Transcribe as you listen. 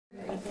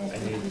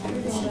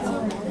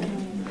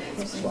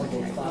Good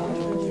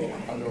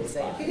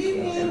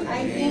evening.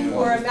 I think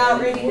we're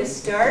about ready to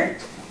start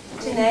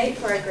tonight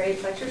for our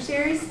grade lecture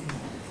series.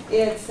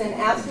 It's an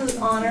absolute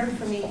honor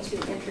for me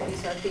to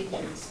introduce our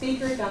featured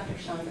speaker, Dr.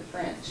 Shaunda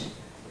French.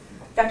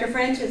 Dr.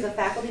 French is a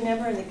faculty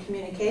member in the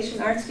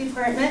Communication Arts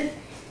Department,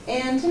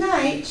 and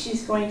tonight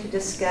she's going to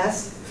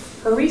discuss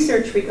her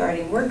research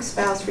regarding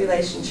work-spouse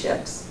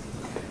relationships.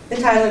 The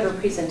title of her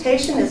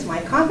presentation is My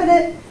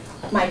Confidant,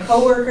 My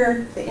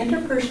Coworker, the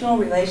Interpersonal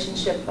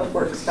Relationship of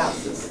Work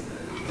Spouses.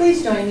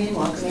 Please join me in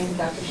welcoming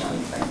Dr. Shaunda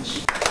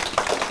French.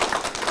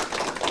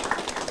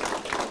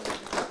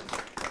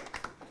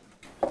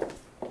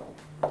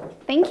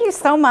 Thank you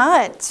so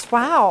much.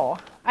 Wow.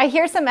 I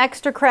hear some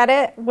extra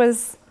credit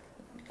was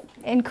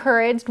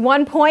encouraged.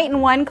 1 point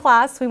in one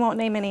class. We won't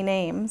name any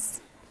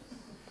names.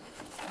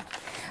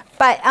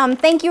 But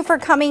thank you for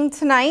coming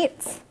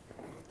tonight.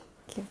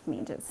 Give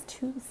me just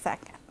 2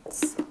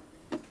 seconds.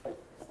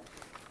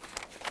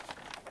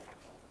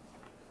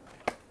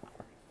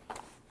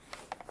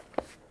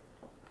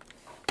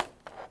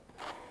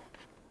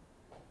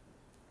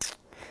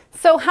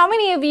 So how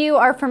many of you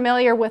are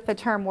familiar with the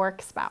term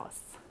work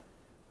spouse?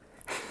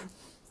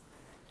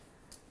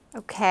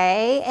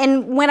 Okay,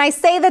 and when I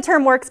say the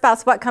term work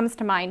spouse, what comes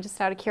to mind,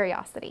 just out of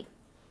curiosity?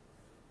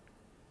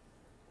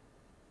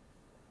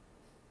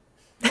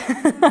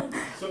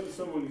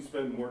 Someone you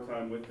spend more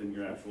time with than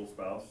your actual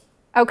spouse.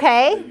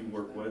 Okay. That you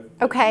work with.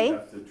 Okay. You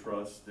have to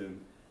trust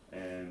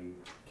and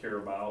care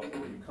about, or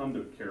you come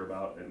to care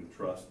about and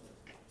trust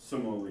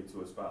similarly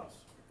to a spouse.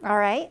 All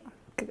right,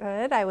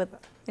 good.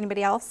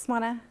 Anybody else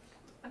want to?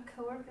 A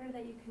coworker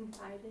that you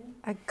confide in.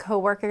 A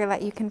coworker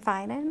that you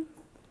confide in.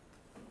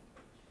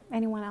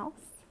 Anyone else?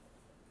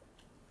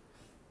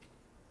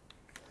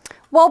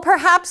 Well,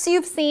 perhaps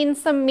you've seen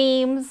some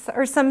memes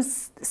or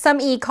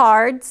some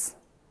e-cards,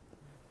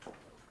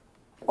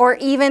 or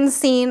even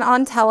seen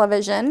on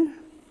television.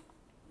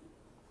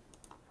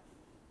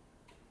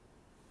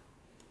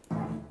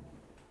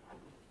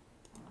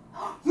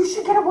 You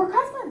should get a work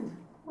husband.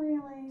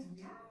 Really?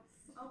 Yes.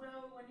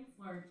 Although when you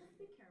flirt, just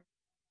be careful.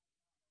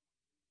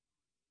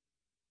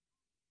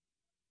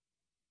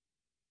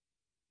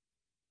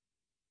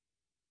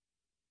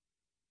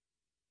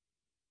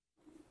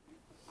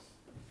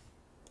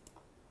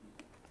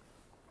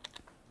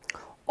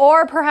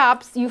 Or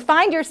perhaps you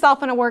find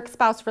yourself in a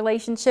work-spouse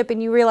relationship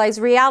and you realize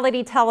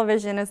reality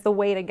television is the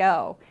way to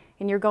go,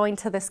 and you're going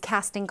to this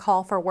casting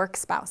call for work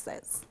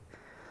spouses.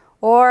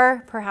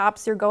 Or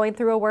perhaps you're going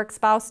through a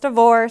work-spouse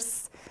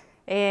divorce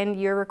and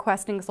you're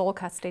requesting sole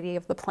custody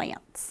of the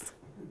plants.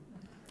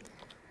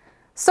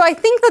 So I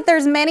think that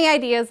there's many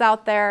ideas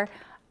out there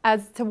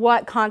as to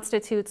what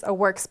constitutes a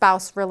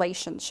work-spouse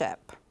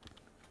relationship.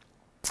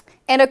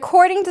 And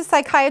according to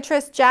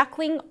psychiatrist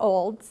Jacqueline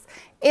Olds,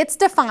 it's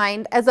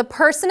defined as a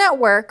person at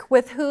work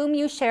with whom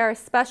you share a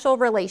special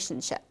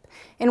relationship,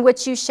 in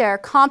which you share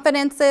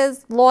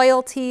confidences,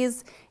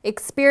 loyalties,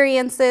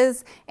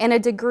 experiences, and a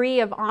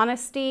degree of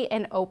honesty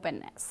and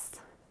openness.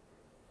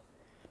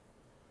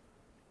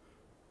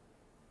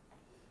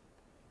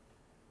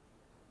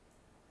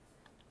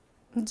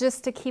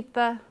 Just to keep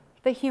the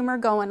humor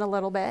going a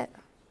little bit.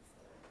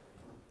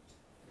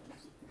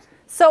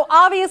 So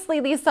obviously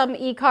these some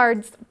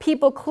e-cards,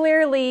 people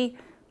clearly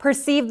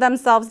perceive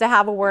themselves to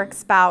have a work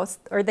spouse,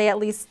 or they at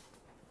least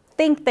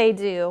think they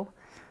do.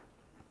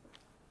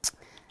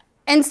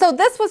 And so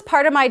this was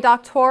part of my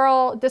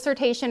doctoral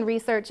dissertation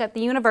research at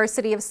the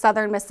University of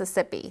Southern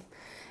Mississippi.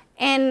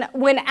 And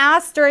when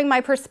asked during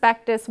my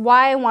prospectus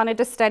why I wanted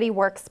to study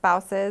work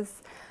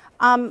spouses,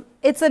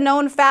 it's a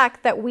known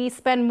fact that we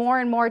spend more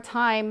and more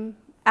time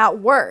at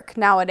work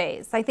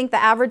nowadays. I think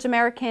the average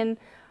American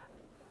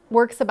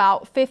works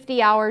about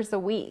 50 hours a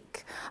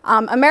week.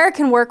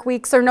 American work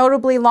weeks are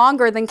notably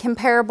longer than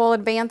comparable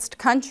advanced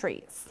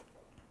countries.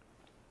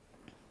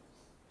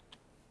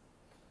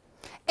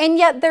 And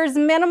yet there's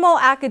minimal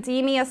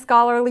academia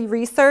scholarly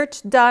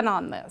research done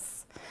on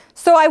this.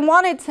 So I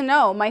wanted to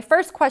know, my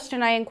first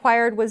question I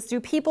inquired was, do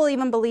people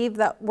even believe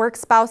that work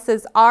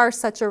spouses are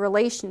such a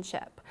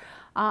relationship?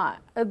 A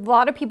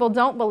lot of people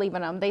don't believe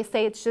in them. They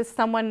say it's just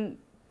someone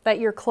that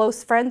you're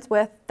close friends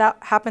with that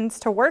happens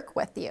to work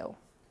with you.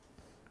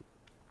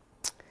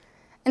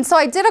 And so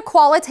I did a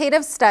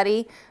qualitative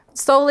study.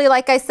 Solely,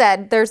 like I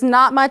said, there's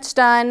not much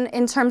done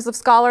in terms of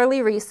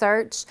scholarly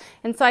research.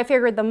 And so I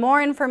figured the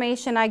more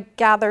information I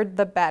gathered,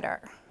 the better.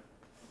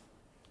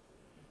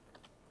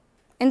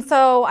 And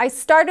so I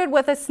started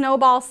with a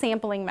snowball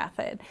sampling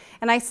method.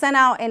 And I sent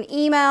out an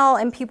email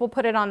and people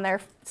put it on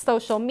their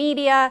social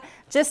media,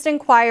 just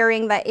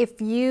inquiring that if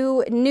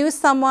you knew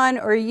someone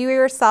or you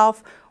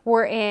yourself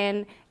were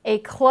in a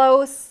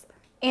close,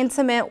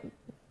 intimate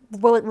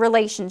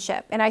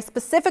relationship. And I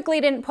specifically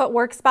didn't put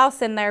work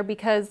spouse in there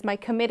because my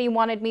committee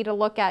wanted me to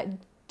look at,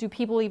 do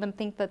people even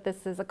think that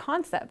this is a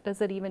concept? Does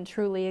it even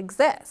truly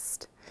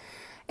exist?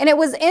 And it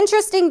was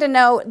interesting to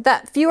note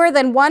that fewer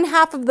than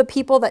 1/2 of the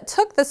people that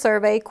took the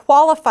survey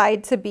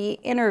qualified to be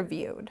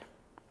interviewed.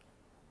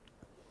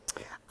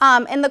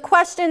 And the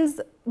questions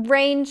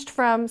ranged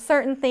from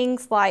certain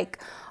things like,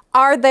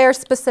 Are there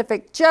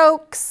specific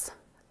jokes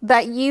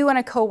that you and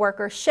a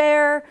coworker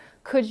share?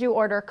 Could you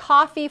order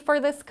coffee for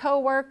this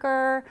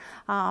coworker?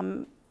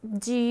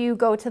 Do you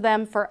go to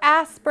them for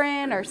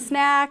aspirin or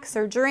snacks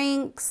or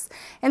drinks?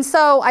 And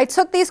so I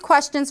took these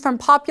questions from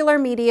popular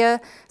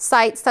media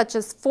sites such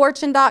as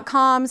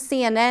Fortune.com,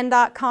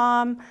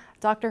 CNN.com.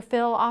 Dr.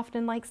 Phil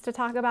often likes to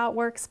talk about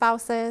work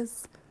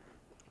spouses.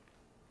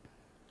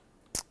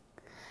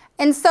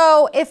 And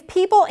so if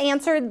people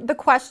answered the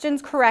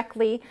questions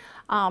correctly,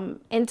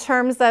 in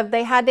terms of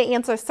they had to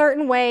answer a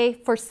certain way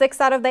for 6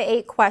 out of the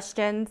 8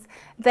 questions,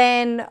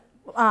 then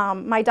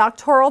my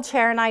doctoral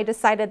chair and I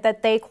decided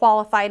that they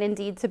qualified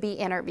indeed to be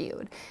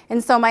interviewed.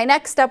 And so my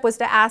next step was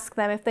to ask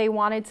them if they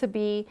wanted to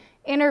be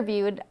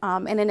interviewed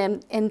in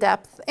an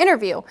in-depth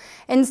interview.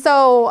 And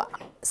so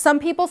some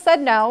people said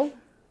no,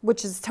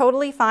 which is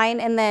totally fine.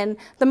 And then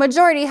the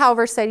majority,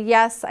 however, said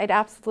yes, I'd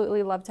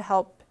absolutely love to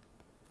help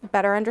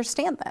better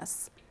understand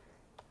this.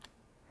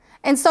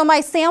 And so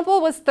my sample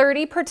was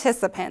 30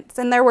 participants,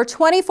 and there were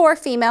 24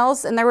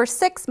 females and there were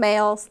 6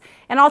 males.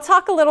 And I'll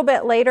talk a little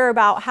bit later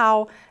about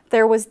how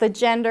there was the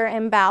gender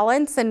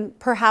imbalance and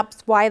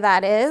perhaps why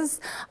that is.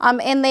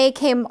 And they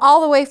came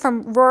all the way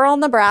from rural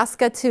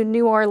Nebraska to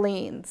New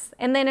Orleans.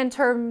 And then in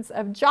terms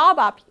of job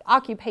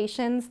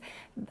occupations,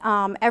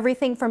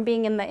 everything from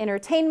being in the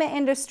entertainment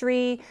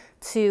industry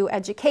to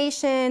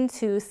education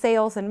to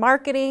sales and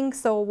marketing,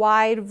 so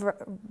wide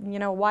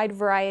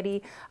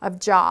variety of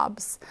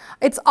jobs.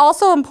 It's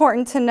also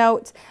important to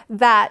note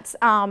that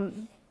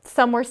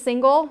some were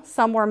single,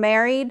 some were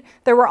married.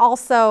 There were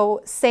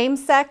also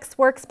same-sex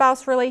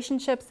work-spouse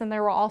relationships, and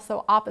there were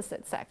also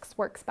opposite-sex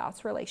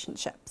work-spouse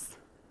relationships.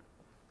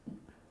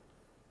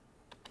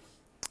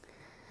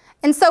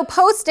 And so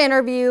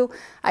post-interview,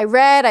 I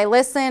read, I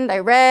listened, I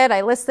read,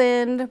 I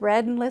listened,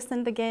 read and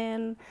listened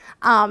again,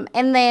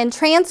 and then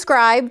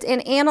transcribed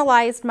and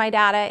analyzed my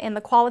data in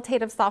the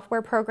qualitative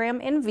software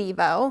program in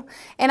Vivo.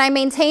 And I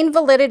maintained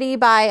validity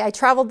by, I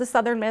traveled to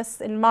Southern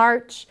Miss in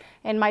March,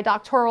 and my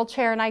doctoral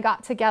chair and I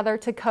got together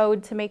to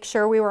code to make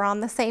sure we were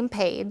on the same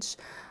page.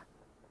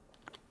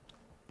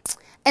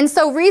 And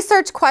so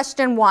research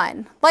question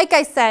 1, like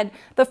I said,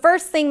 the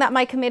first thing that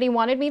my committee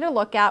wanted me to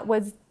look at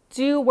was,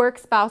 do work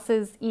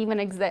spouses even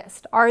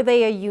exist? Are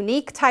they a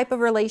unique type of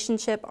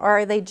relationship, or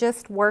are they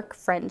just work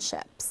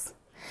friendships?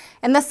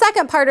 And the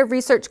second part of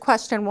research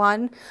question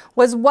 1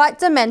 was, what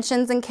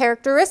dimensions and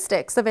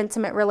characteristics of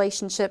intimate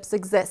relationships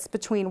exist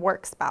between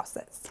work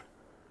spouses?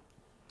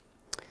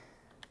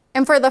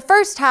 And for the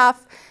first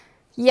half,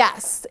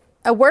 yes,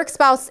 a work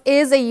spouse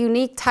is a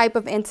unique type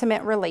of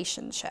intimate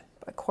relationship,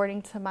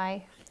 according to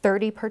my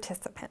 30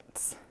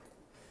 participants.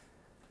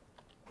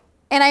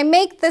 And I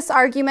make this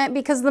argument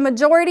because the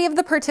majority of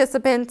the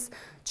participants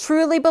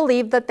truly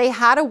believed that they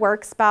had a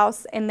work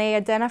spouse and they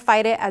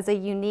identified it as a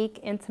unique,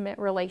 intimate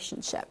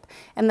relationship.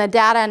 And the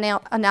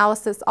data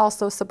analysis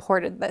also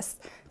supported this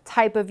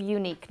type of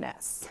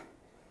uniqueness.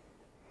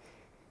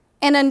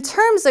 And in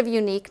terms of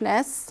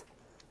uniqueness,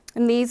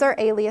 and these are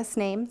alias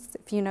names,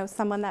 if you know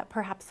someone that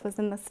perhaps was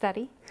in the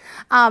study.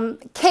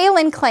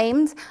 Kaylin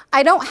claimed,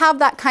 I don't have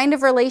that kind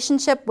of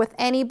relationship with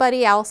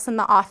anybody else in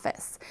the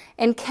office.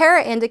 And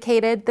Kara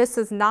indicated this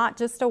is not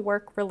just a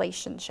work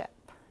relationship.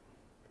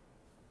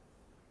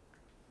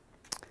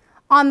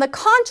 On the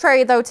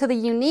contrary, though, to the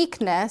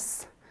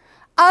uniqueness,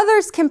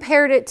 others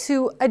compared it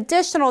to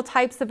additional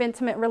types of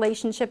intimate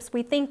relationships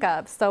we think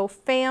of. So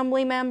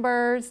family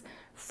members,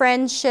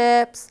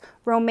 friendships,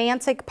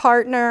 romantic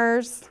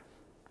partners.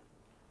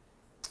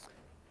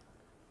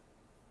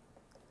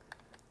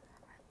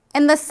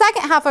 And the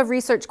second half of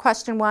research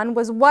question 1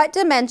 was, what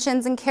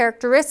dimensions and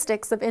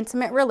characteristics of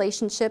intimate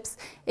relationships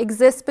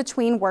exist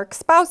between work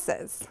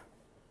spouses?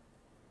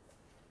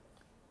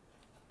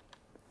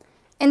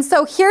 And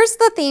so here's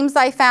the themes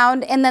I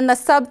found, and then the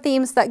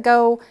sub-themes that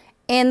go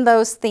in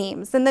those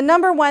themes. And the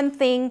number one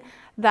thing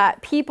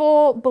that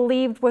people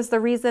believed was the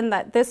reason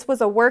that this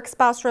was a work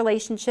spouse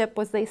relationship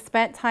was they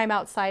spent time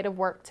outside of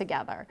work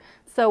together.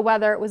 So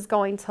whether it was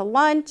going to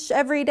lunch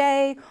every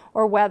day,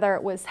 or whether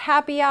it was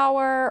happy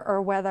hour,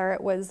 or whether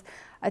it was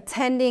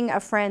attending a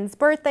friend's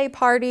birthday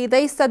party,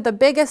 they said the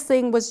biggest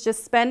thing was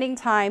just spending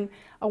time.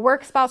 A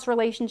work spouse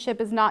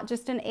relationship is not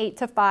just an 8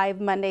 to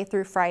 5 Monday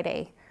through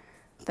Friday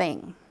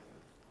thing.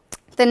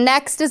 The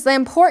next is the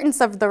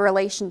importance of the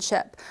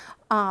relationship.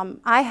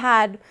 I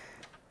had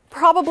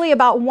probably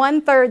about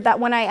 1/3 that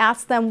when I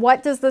asked them,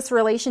 what does this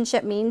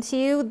relationship mean to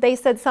you? They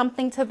said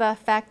something to the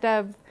effect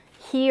of,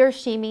 he or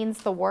she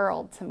means the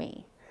world to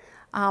me.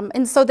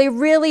 And so they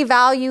really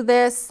value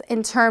this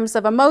in terms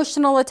of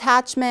emotional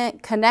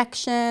attachment,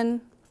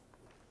 connection.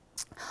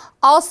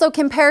 Also,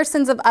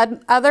 comparisons of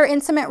other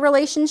intimate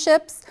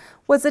relationships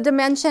was a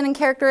dimension and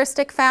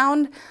characteristic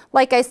found.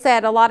 Like I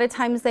said, a lot of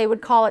times they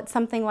would call it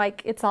something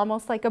like, it's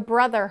almost like a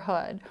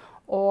brotherhood,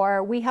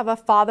 or we have a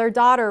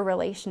father-daughter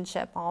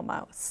relationship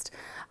almost.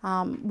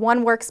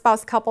 One work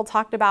spouse couple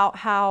talked about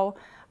how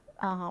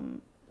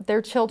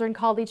their children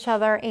called each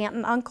other aunt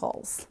and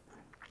uncles.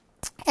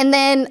 And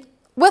then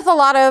with a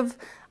lot of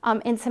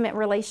intimate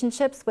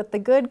relationships. With the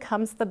good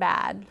comes the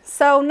bad.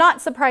 So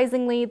not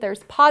surprisingly,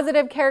 there's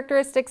positive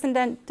characteristics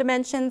and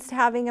dimensions to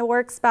having a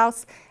work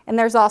spouse, and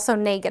there's also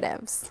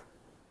negatives.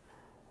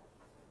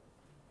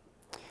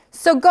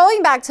 So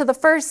going back to the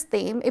first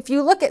theme, if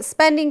you look at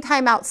spending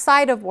time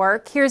outside of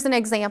work, here's an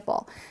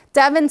example.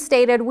 Devin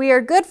stated, "We are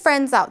good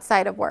friends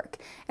outside of work,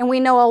 and we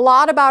know a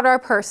lot about our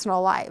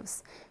personal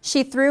lives.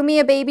 She threw me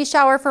a baby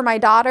shower for my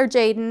daughter,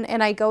 Jaden,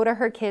 and I go to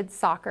her kids'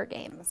 soccer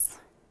games."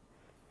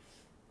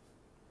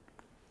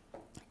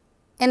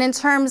 And in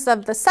terms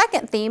of the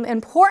second theme,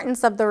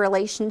 importance of the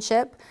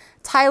relationship,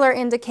 Tyler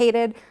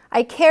indicated,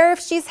 "I care if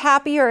she's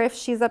happy or if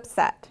she's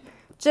upset,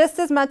 just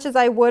as much as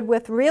I would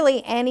with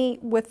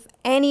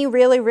any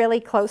really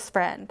close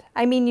friend.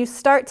 I mean, you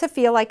start to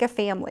feel like a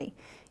family.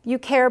 You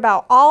care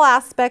about all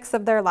aspects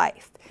of their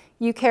life.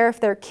 You care if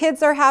their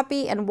kids are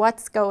happy and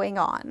what's going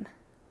on."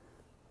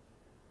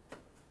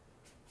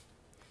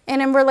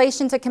 And in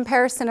relation to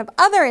comparison of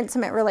other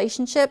intimate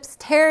relationships,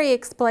 Terry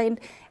explained,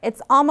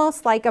 "It's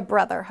almost like a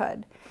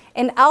brotherhood."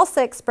 And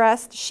Elsa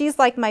expressed, "She's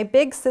like my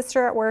big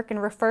sister at work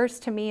and refers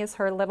to me as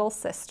her little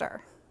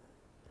sister."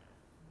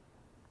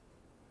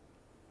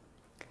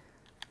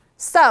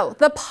 So,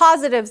 the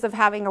positives of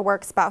having a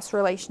work-spouse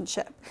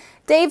relationship.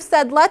 Dave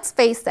said, "Let's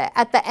face it,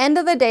 at the end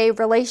of the day,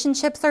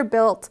 relationships are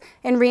built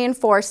and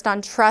reinforced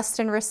on trust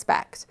and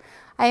respect.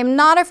 I am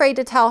not afraid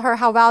to tell her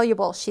how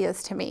valuable she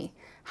is to me,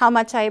 how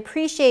much I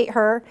appreciate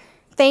her,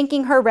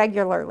 thanking her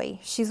regularly.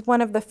 She's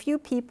one of the few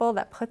people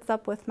that puts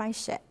up with my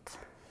shit."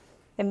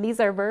 And these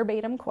are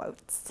verbatim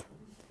quotes.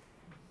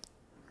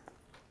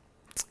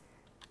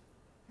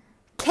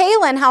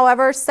 Kaylin,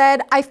 however,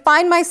 said, "I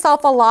find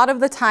myself a lot of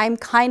the time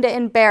kind of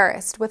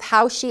embarrassed with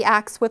how she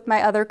acts with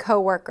my other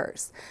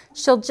coworkers.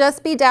 She'll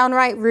just be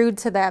downright rude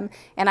to them,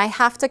 and I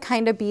have to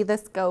kind of be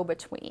this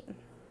go-between."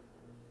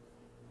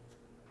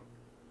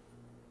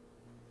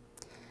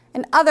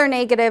 And other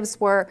negatives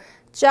were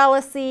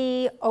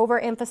jealousy,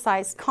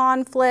 overemphasized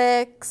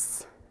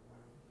conflicts.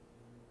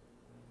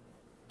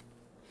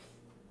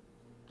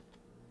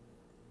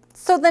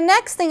 So the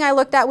next thing I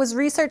looked at was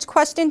research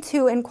question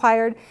 2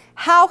 inquired,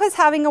 how has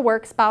having a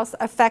work spouse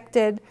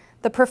affected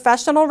the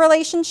professional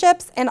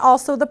relationships and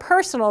also the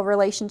personal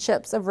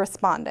relationships of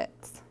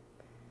respondents?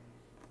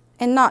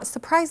 And not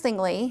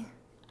surprisingly,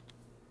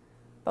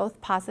 both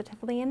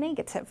positively and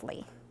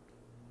negatively.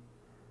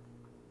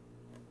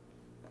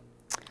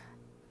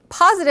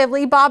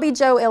 Positively, Bobby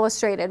Joe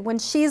illustrated, "When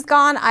she's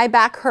gone, I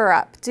back her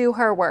up, do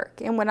her work.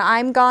 And when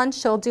I'm gone,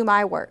 she'll do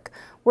my work.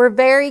 We're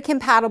very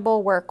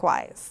compatible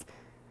work-wise."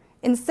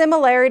 And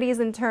similarities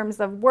in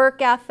terms of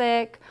work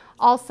ethic,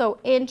 also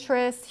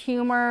interests,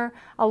 humor,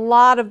 a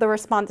lot of the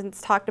respondents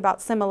talked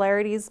about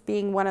similarities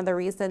being one of the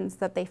reasons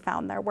that they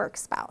found their work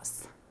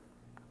spouse.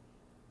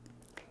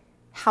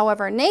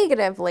 However,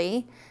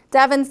 negatively,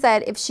 Devin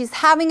said, "If she's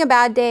having a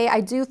bad day, I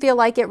do feel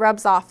like it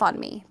rubs off on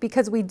me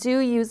because we do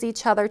use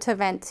each other to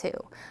vent to.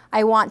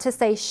 I want to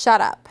say,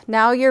 'Shut up.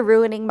 Now you're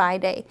ruining my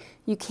day.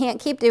 You can't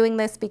keep doing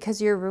this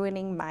because you're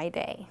ruining my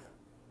day.'"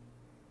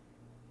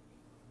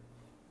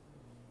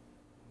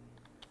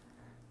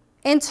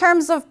 In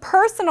terms of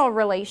personal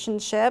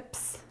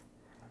relationships,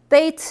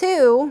 they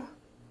too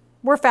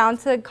were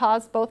found to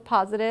cause both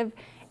positive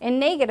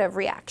and negative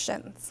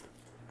reactions.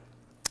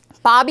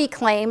 Bobby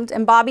claimed,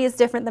 and Bobby is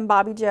different than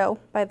Bobby Joe,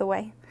 by the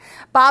way.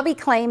 Bobby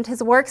claimed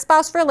his work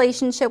spouse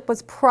relationship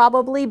was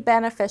probably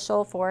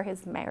beneficial for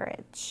his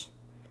marriage.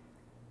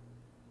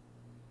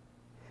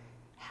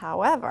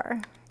 However,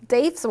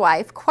 Dave's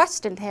wife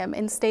questioned him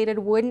and stated,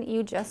 "Wouldn't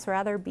you just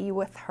rather be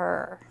with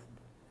her?"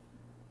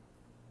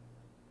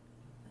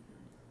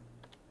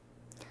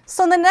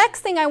 So the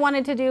next thing I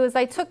wanted to do is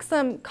I took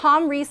some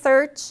comm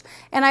research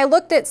and I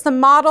looked at some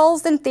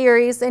models and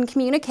theories in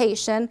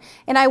communication,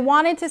 and I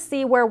wanted to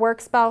see where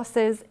work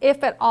spouses,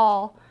 if at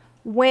all,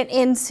 went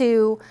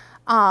into,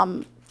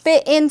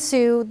 fit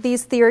into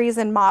these theories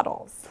and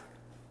models.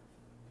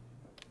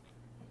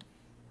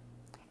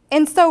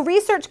 And so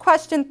research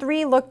question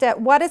 3 looked at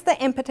what is the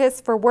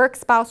impetus for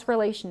work-spouse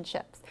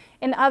relationships?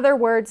 In other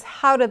words,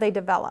 how do they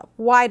develop?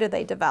 Why do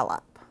they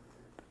develop?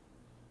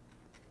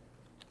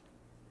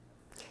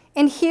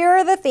 And here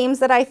are the themes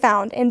that I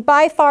found. And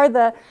by far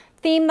the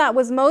theme that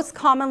was most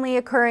commonly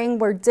occurring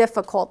were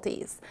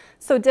difficulties.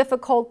 So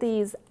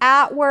difficulties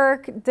at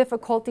work,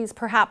 difficulties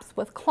perhaps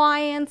with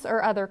clients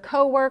or other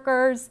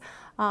coworkers.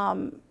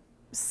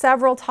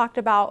 Several talked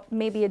about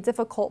maybe a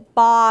difficult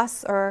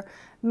boss or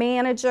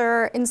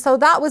manager. And so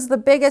that was the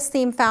biggest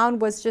theme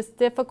found, was just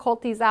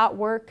difficulties at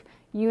work,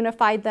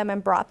 unified them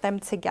and brought them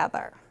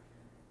together.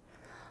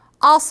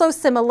 Also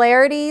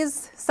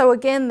similarities. So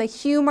again, the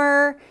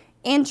humor,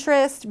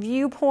 interest,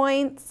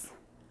 viewpoints,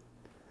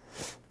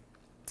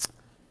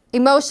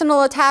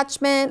 emotional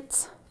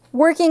attachment,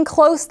 working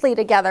closely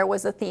together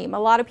was a theme. A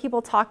lot of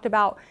people talked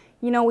about,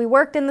 you know, we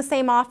worked in the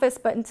same office,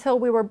 but until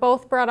we were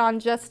both brought on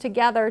just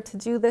together to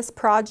do this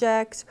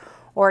project,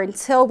 or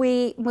until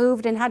we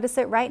moved and had to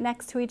sit right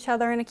next to each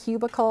other in a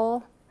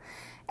cubicle.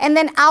 And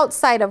then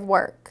outside of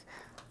work,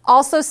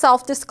 Also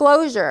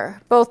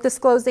self-disclosure, both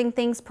disclosing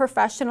things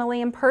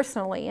professionally and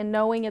personally and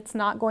knowing it's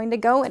not going to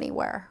go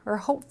anywhere, or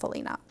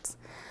hopefully not.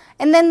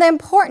 And then the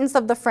importance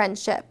of the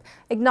friendship,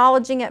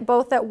 acknowledging it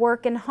both at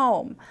work and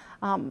home.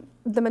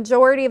 The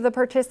majority of the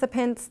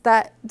participants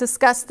that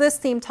discussed this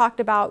theme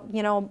talked about,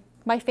 you know,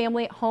 my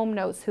family at home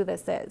knows who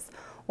this is,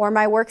 or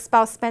my work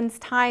spouse spends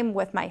time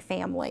with my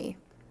family.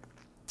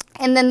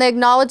 And then the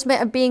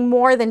acknowledgement of being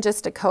more than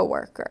just a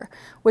coworker,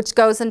 which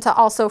goes into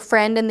also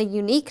friend and the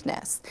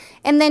uniqueness.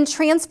 And then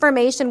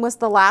transformation was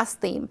the last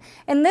theme.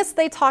 And this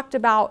they talked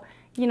about,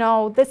 you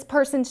know, this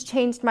person's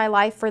changed my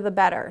life for the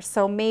better.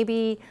 So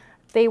maybe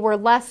they were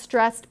less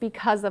stressed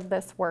because of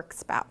this work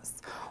spouse.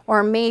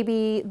 Or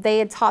maybe they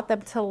had taught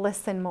them to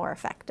listen more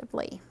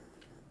effectively.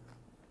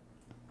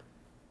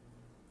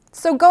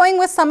 So going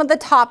with some of the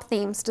top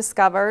themes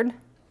discovered,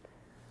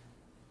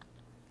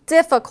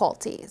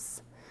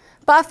 difficulties.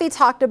 Buffy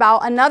talked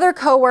about another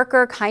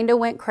coworker kind of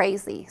went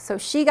crazy, so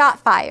she got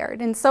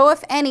fired. And so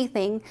if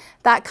anything,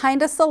 that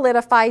kind of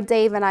solidified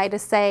Dave and I to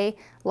say,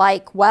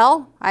 like,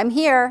 well, I'm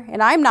here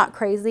and I'm not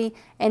crazy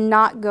and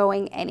not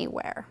going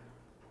anywhere.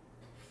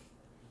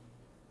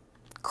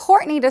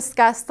 Courtney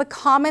discussed the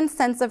common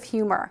sense of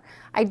humor.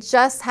 I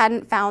just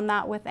hadn't found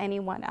that with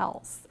anyone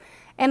else.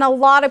 And a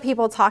lot of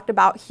people talked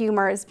about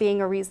humor as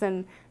being a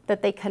reason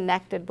that they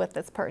connected with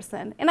this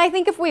person. And I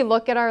think if we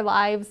look at our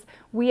lives,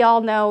 we all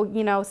know,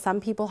 you know,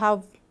 some people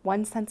have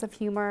one sense of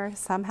humor,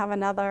 some have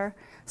another.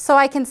 So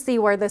I can see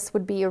where this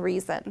would be a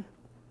reason.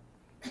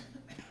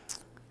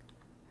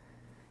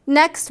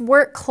 Next,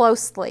 work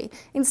closely.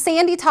 And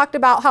Sandy talked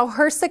about how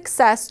her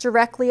success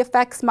directly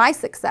affects my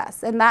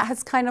success, and that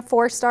has kind of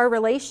forced our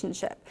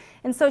relationship.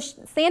 And so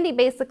Sandy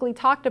basically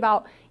talked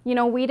about, you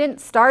know, we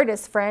didn't start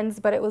as friends,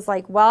 but it was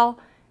like, well,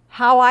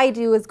 how I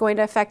do is going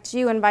to affect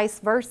you and vice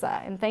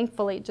versa. And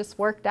thankfully, it just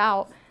worked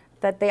out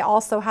that they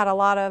also had a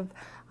lot of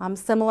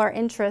similar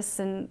interests,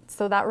 and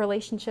so that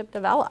relationship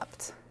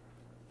developed.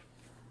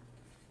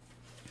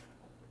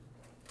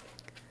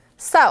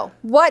 So,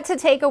 what to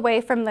take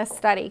away from this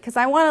study? Because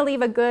I want to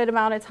leave a good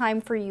amount of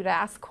time for you to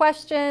ask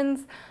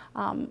questions.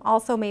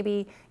 Also,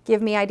 maybe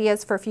give me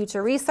ideas for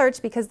future research,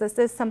 because this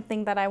is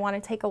something that I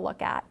want to take a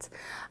look at.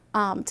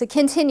 To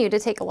continue to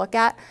take a look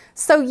at.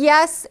 So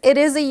yes, it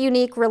is a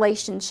unique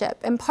relationship.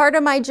 And part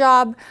of my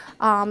job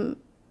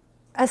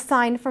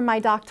assigned from my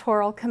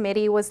doctoral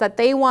committee was that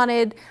they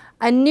wanted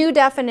a new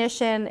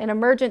definition, an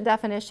emergent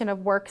definition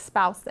of work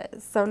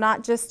spouses. So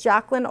not just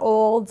Jacqueline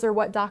Olds or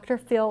what Dr.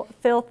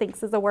 Phil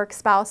thinks is a work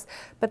spouse,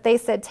 but they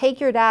said take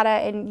your data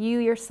and you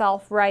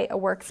yourself write a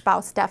work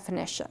spouse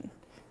definition.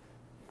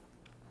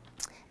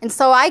 And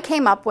so I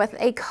came up with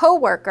a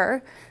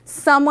coworker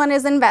someone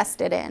is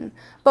invested in,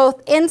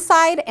 both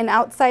inside and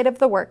outside of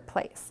the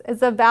workplace,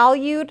 is a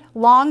valued,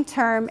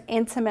 long-term,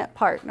 intimate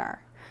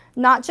partner.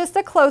 Not just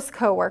a close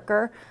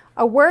coworker,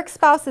 a work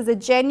spouse is a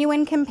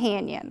genuine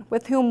companion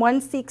with whom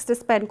one seeks to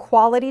spend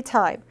quality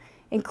time,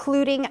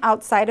 including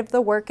outside of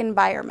the work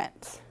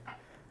environment.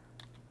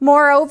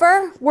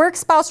 Moreover, work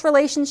spouse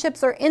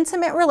relationships are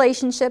intimate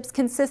relationships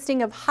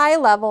consisting of high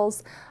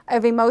levels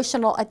of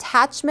emotional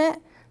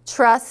attachment,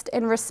 trust,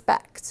 and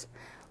respect.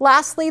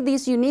 Lastly,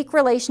 these unique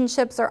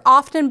relationships are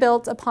often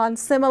built upon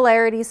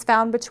similarities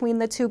found between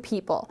the two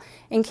people,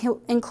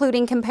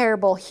 including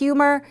comparable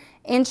humor,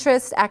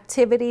 interests,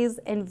 activities,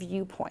 and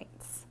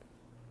viewpoints.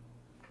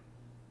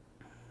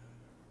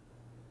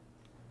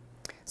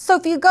 So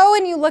if you go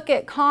and you look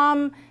at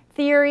COM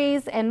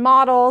theories and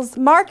models,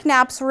 Mark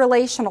Knapp's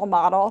relational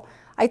model,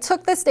 I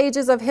took the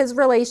stages of his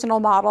relational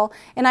model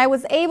and I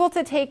was able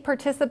to take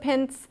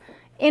participants'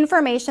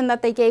 information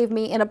that they gave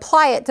me and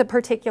apply it to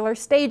particular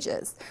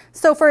stages.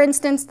 So for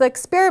instance, the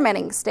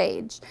experimenting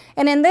stage.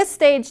 And in this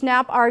stage,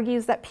 Knapp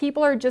argues that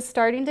people are just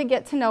starting to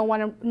get to know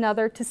one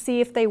another to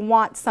see if they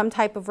want some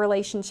type of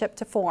relationship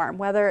to form,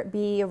 whether it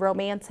be a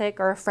romantic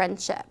or a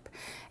friendship.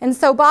 And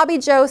so Bobby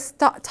Joe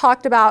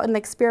talked about in the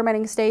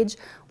experimenting stage,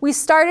 we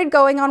started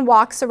going on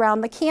walks around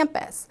the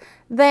campus,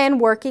 then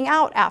working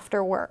out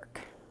after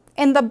work.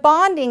 In the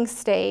bonding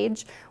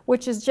stage,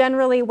 which is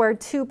generally where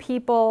two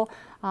people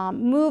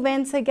move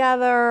in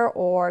together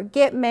or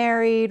get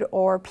married,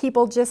 or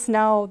people just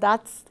know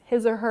that's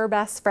his or her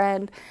best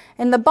friend.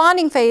 In the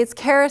bonding phase,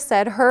 Kara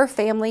said her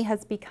family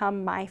has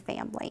become my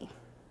family.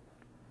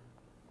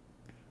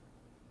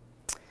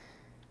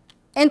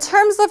 In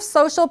terms of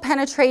social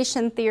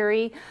penetration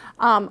theory,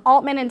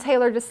 Altman and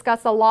Taylor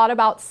discuss a lot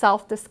about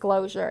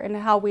self-disclosure and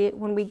how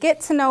when we get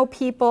to know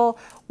people,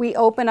 we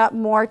open up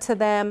more to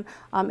them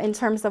in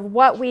terms of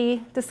what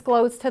we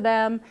disclose to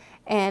them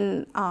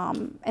and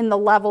the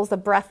levels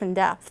of breadth and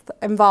depth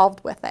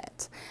involved with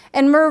it.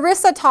 And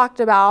Marissa talked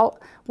about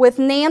with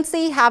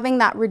Nancy having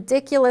that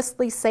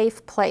ridiculously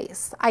safe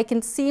place. I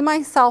can see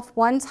myself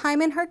one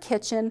time in her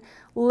kitchen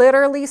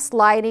literally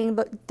sliding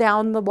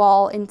down the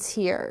wall in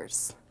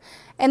tears.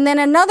 And then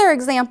another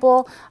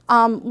example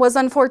was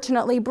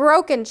unfortunately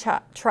broken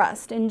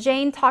trust. And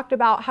Jane talked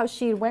about how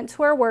she went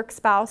to her work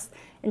spouse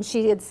and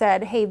she had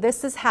said, hey,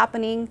 this is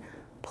happening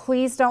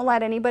please don't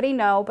let anybody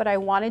know, but I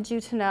wanted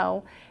you to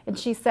know. And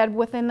she said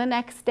within the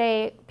next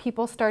day,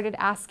 people started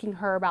asking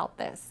her about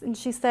this. And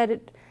she said,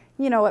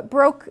 it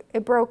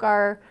broke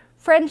our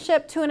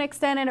friendship to an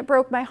extent, and it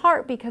broke my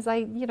heart because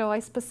I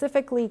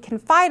specifically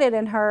confided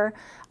in her.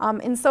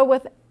 And so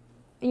with,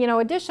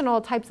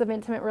 additional types of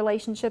intimate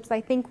relationships,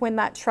 I think when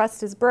that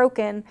trust is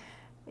broken,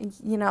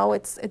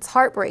 it's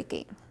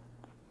heartbreaking.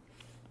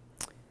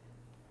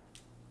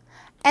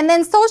 And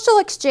then social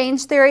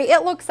exchange theory,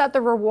 it looks at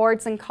the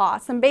rewards and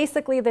costs. And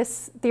basically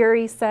this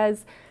theory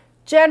says,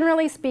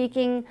 generally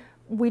speaking,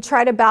 we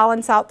try to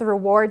balance out the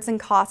rewards and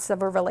costs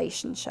of a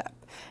relationship.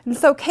 And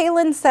so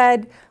Kaylin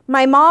said,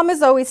 my mom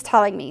is always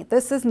telling me,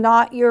 this is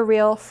not your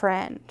real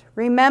friend.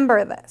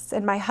 Remember this.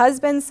 And my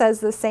husband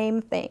says the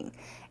same thing.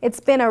 It's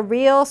been a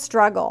real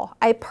struggle.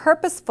 I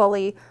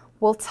purposefully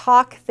will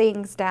talk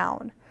things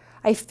down.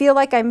 I feel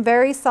like I'm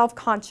very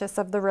self-conscious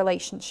of the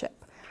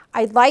relationship.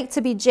 I'd like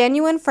to be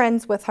genuine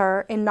friends with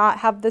her and not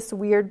have this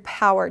weird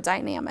power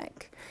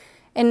dynamic.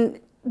 And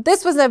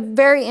this was a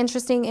very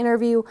interesting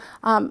interview.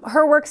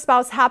 Her work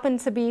spouse happened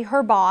to be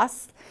her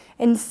boss.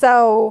 And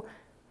so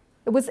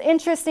it was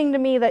interesting to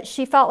me that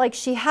she felt like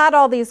she had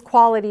all these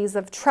qualities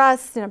of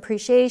trust and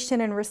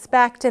appreciation and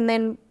respect. And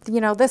then,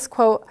 this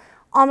quote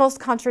almost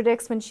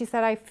contradicts when she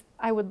said,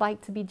 I would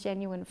like to be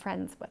genuine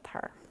friends with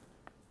her.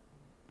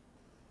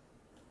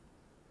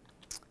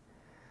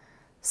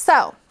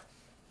 So,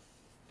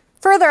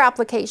 further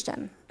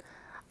application.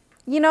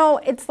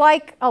 It's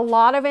like a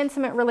lot of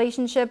intimate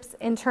relationships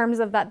in terms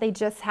of that they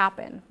just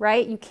happen,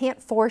 right? You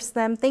can't force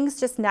them. Things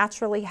just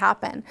naturally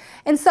happen.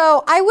 And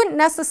so I wouldn't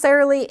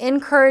necessarily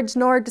encourage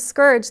nor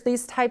discourage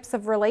these types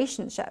of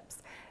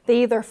relationships.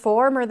 They either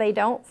form or they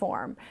don't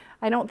form.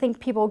 I don't think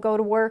people go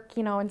to work,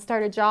 and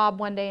start a job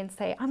one day and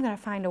say, I'm going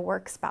to find a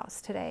work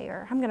spouse today,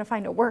 or I'm going to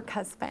find a work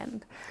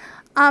husband.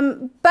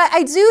 But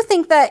I do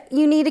think that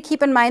you need to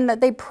keep in mind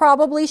that they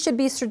probably should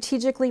be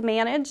strategically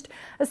managed,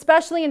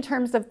 especially in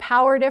terms of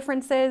power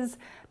differences.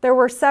 There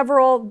were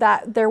several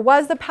that there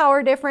was a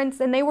power difference,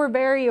 and they were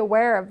very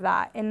aware of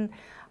that, and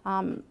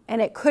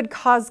it could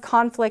cause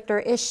conflict or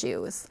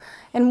issues.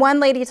 And one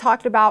lady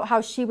talked about how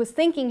she was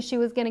thinking she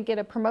was going to get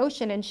a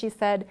promotion, and she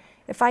said,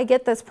 if I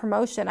get this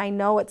promotion, I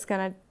know it's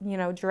going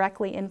to,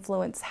 directly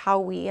influence how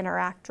we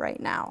interact right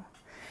now.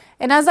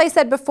 And as I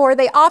said before,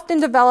 they often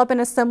develop in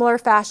a similar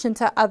fashion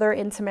to other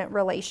intimate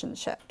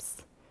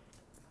relationships.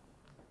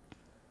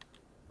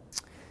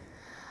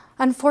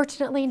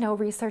 Unfortunately, no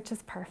research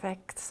is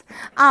perfect.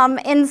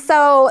 And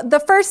so the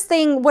first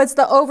thing was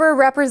the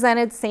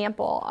overrepresented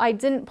sample. I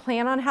didn't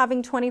plan on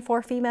having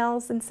 24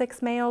 females and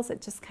 6 males.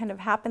 It just kind of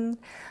happened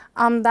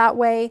that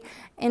way.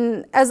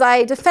 And as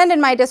I defended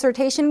my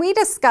dissertation, we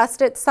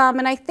discussed it some,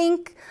 and I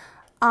think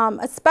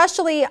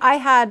especially I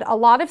had a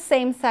lot of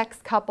same-sex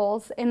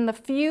couples. In the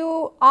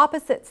few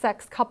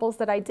opposite-sex couples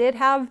that I did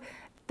have,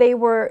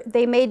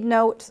 they made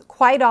note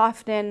quite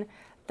often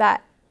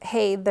that,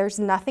 hey, there's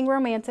nothing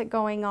romantic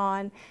going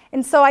on.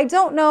 And so I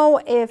don't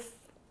know if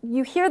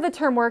you hear the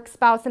term work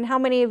spouse and how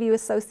many of you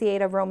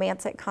associate a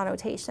romantic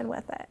connotation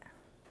with it.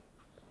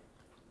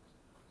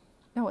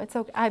 No, it's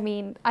okay. I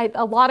mean,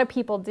 a lot of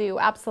people do,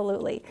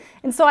 absolutely.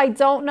 And so I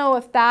don't know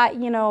if that,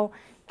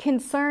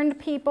 concerned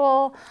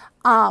people,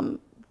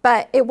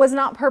 but it was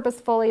not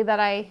purposefully that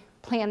I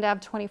planned to have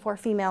 24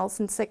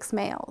 females and 6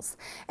 males.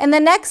 And the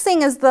next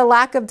thing is the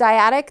lack of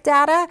dyadic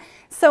data.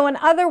 So in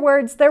other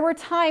words, there were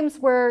times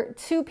where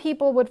 2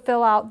 people would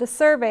fill out the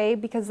survey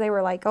because they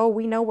were like, oh,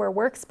 we know we're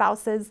work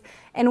spouses,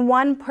 and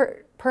one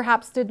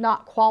perhaps did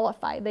not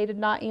qualify. They did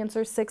not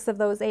answer 6 of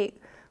those 8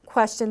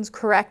 questions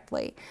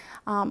correctly,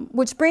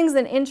 which brings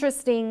an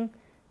interesting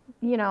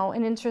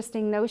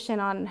notion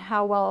on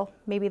how well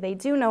maybe they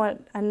do know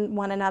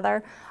one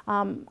another.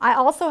 I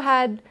also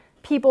had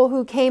people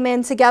who came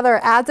in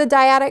together as a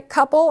dyadic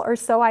couple, or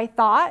so I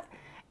thought,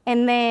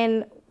 and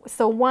then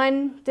so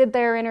one did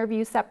their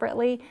interview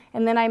separately,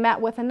 and then I met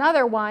with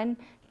another one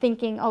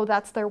thinking, oh,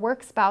 that's their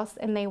work spouse,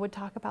 and they would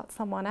talk about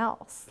someone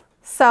else.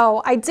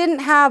 So I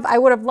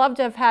would have loved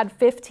to have had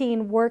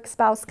 15 work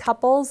spouse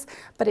couples,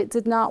 but it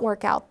did not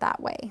work out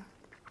that way.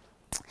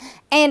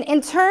 And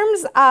in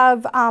terms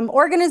of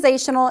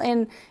organizational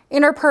and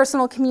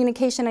interpersonal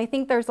communication, I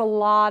think there's a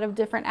lot of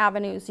different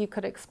avenues you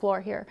could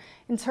explore here.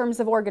 In terms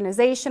of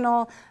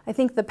organizational, I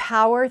think the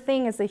power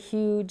thing is a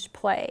huge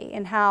play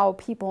in how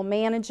people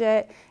manage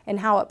it and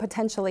how it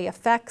potentially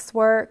affects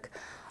work.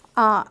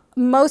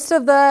 Most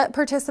of the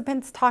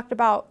participants talked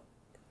about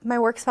my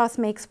work spouse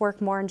makes work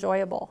more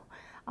enjoyable.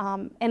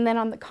 And then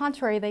on the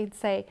contrary, they'd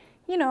say,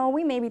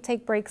 we maybe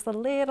take breaks a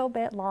little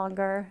bit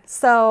longer.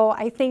 So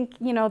I think,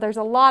 there's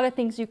a lot of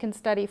things you can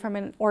study from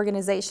an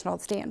organizational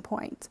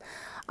standpoint.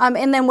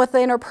 And then with the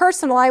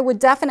interpersonal, I would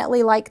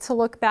definitely like to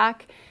look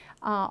back,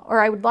 or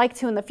I would like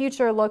to in the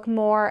future look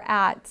more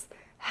at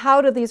how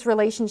do these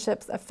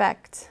relationships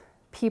affect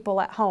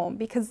people at home?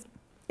 Because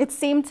it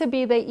seemed to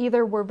be they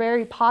either were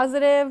very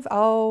positive,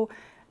 oh,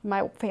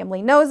 my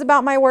family knows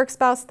about my work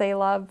spouse, they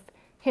love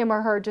him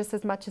or her just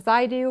as much as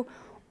I do,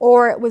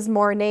 or it was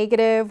more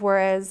negative,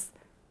 whereas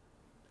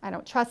I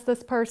don't trust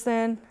this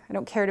person, I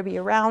don't care to be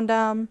around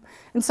them.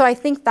 And so I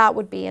think that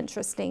would be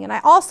interesting. And I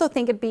also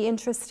think it'd be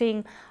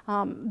interesting,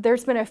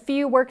 there's been a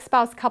few work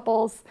spouse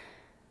couples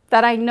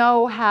that I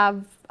know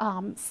have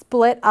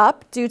split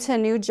up due to a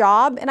new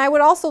job, and I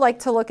would also like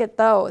to look at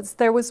those.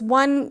 There was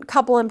one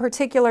couple in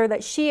particular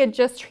that she had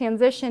just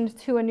transitioned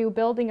to a new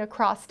building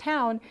across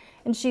town,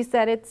 and she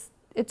said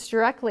it's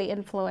directly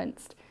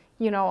influenced,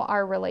 you know,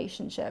 our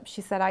relationship.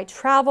 She said, I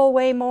travel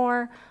way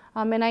more,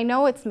 and I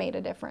know it's made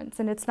a difference,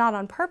 and it's not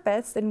on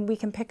purpose, and we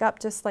can pick up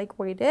just like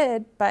we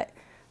did, but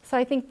so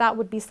I think that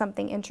would be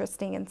something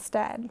interesting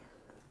instead.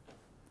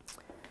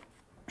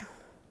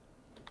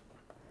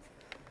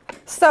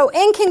 So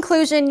in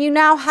conclusion, you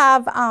now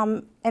have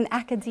an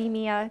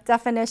academia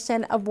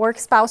definition of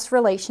work-spouse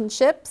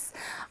relationships.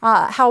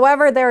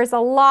 However, there is a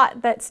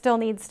lot that still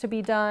needs to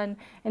be done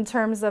in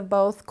terms of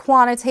both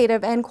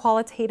quantitative and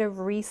qualitative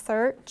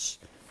research.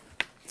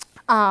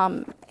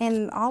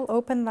 And I'll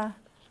open the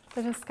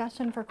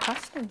discussion for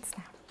questions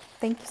now.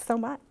 Thank you so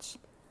much.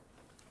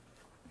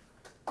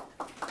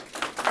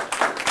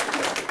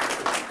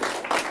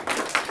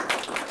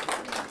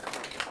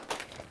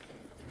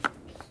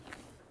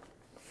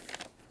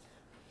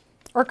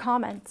 Or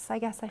comments, I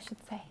guess I should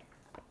say.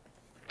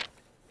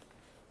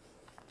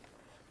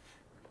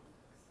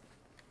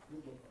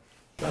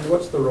 And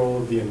what's the role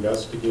of the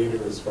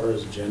investigator as far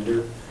as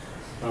gender?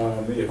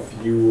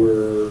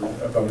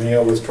 If a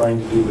male was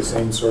trying to do the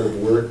same sort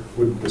of work,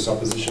 would the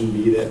supposition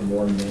be that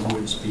more men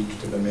would speak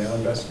to the male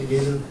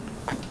investigator,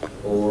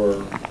 or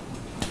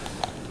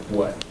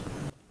what?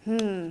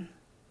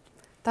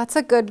 That's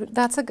a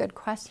good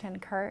question,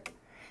 Kurt.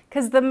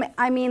 Because the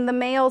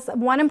males,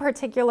 one in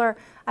particular,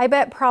 I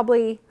bet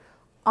probably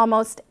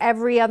almost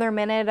every other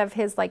minute of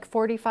his like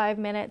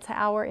 45-minute to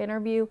hour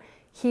interview,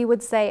 he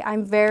would say,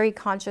 I'm very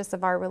conscious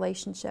of our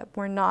relationship.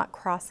 We're not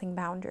crossing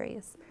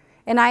boundaries.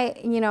 And I,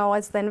 you know,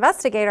 as the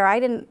investigator,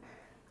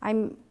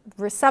 I'm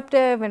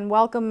receptive and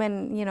welcome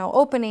and, you know,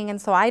 opening.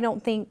 And so I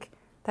don't think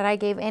that I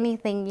gave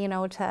anything, you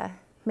know, to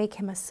make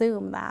him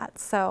assume that.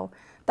 So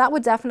that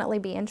would definitely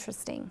be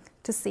interesting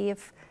to see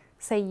if,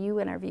 say, you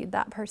interviewed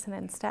that person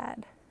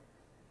instead.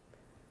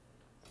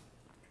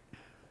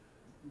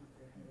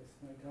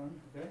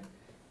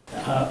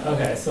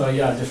 Okay, so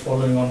yeah, just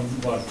following on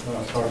what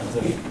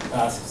Hartman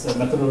asked, a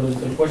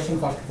methodological question.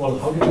 First of all,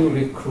 how did you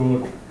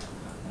recruit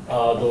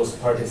those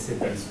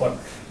participants? What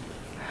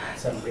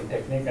sampling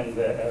technique? And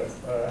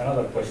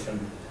another question,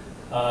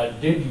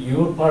 did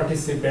your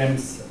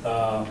participants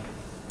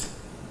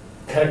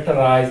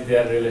characterize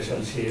their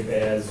relationship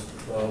as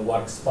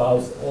work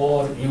spouse,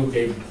 or you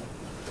gave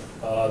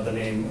the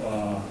name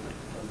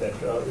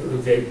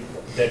you gave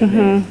that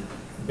name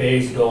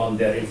based on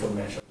their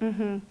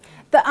information?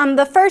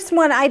 The first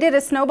one, I did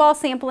a snowball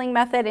sampling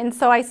method, and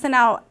so I sent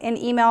out an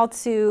email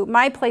to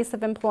my place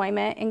of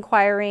employment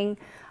inquiring,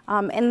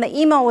 and the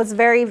email was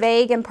very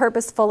vague and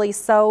purposefully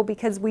so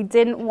because we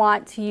didn't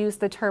want to use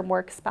the term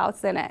work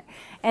spouse in it.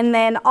 And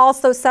then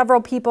also several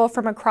people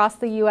from across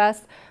the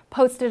U.S.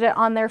 posted it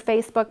on their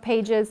Facebook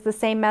pages, the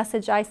same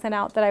message I sent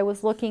out that I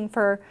was looking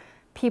for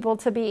people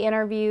to be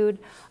interviewed,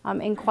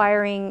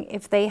 inquiring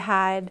if they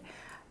had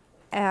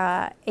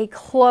a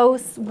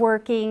close,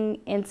 working,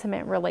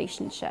 intimate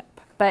relationship.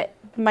 But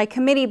my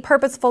committee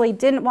purposefully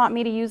didn't want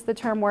me to use the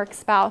term work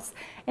spouse.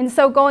 And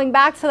so going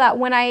back to that,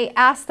 when I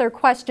asked their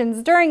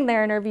questions during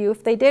their interview,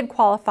 if they did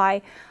qualify,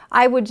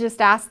 I would just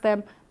ask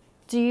them,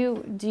 do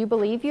you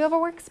believe you have a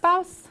work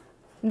spouse?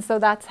 And so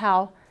that's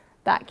how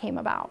that came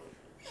about.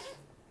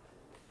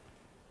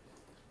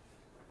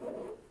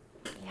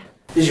 Yeah.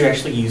 Did you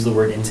actually use the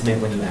word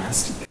intimate when you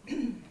asked?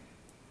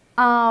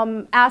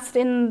 Asked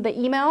in the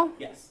email?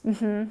 Yes.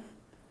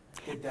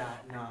 Did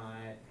that not...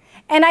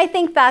 And I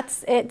think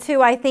that's it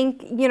too. I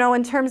think, you know,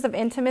 in terms of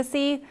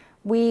intimacy,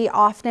 we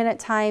often at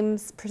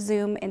times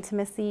presume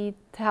intimacy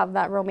to have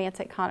that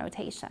romantic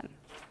connotation,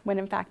 when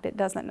in fact it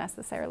doesn't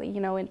necessarily. You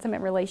know,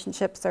 intimate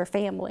relationships are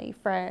family,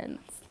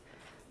 friends.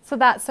 So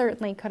that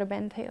certainly could have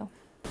been too.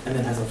 And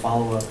then as a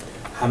follow-up,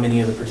 how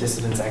many of the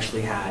participants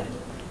actually had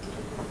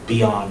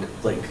beyond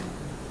like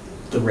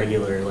the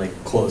regular like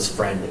close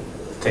friend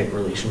type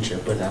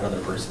relationship with that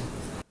other person?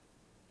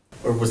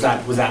 Or was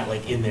that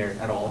like in there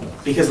at all?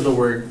 Because of the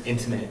word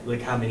intimate,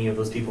 like how many of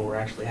those people were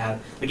actually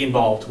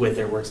involved with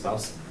their work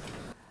spouse?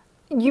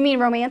 You mean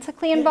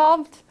romantically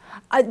involved?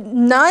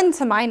 None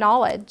to my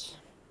knowledge.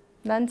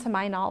 None to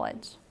my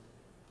knowledge.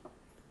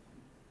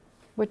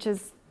 Which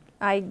is,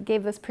 I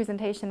gave this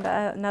presentation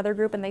to another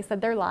group and they said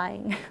they're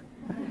lying.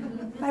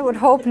 I would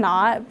hope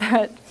not,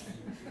 but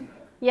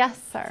yes,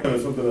 sir.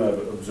 Something that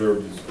I've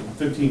observed is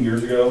 15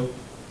 years ago,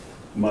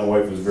 my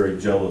wife was very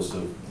jealous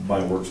of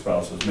my work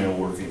spouses, male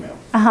or female,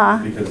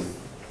 because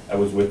I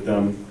was with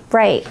them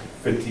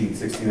 15,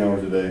 16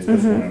 hours a day,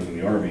 especially when I was in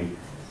the Army,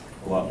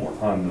 a lot more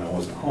time than I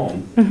was at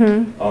home.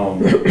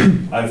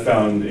 I've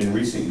found in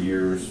recent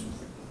years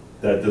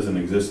that doesn't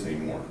exist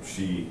anymore.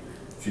 She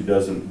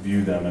doesn't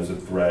view them as a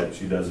threat.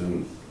 She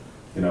doesn't,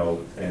 you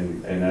know,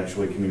 and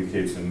actually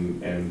communicates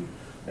and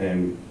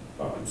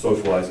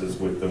socializes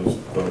with those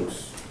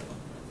folks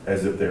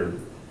as if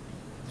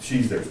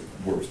she's their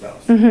work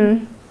spouse.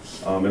 Mm-hmm.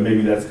 And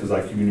maybe that's because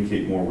I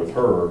communicate more with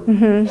her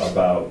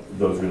about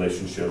those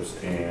relationships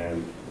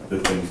and the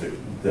things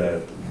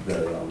that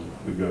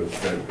we go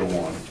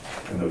on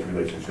in those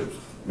relationships.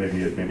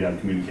 Maybe I'm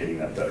communicating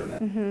that better now.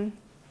 Mm-hmm.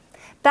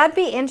 That'd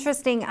be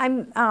interesting.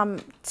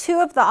 Two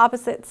of the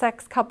opposite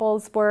sex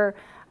couples were,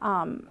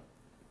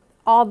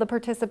 all the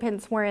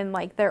participants were in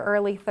like their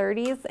early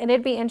 30s, and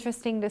it'd be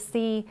interesting to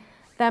see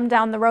them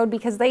down the road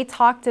because they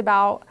talked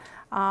about,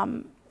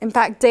 in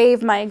fact,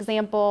 Dave, my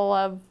example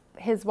of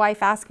his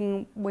wife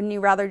asking, wouldn't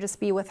you rather just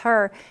be with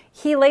her?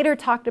 He later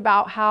talked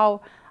about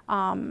how,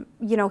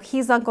 you know,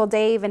 he's Uncle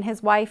Dave and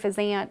his wife is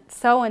Aunt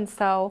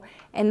so-and-so,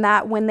 and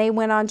that when they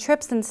went on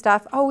trips and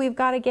stuff, oh, we've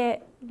got to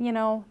get, you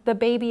know, the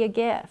baby a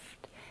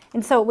gift.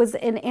 And so it was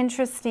an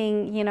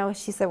interesting, you know,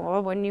 she said,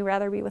 well, wouldn't you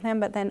rather be with him?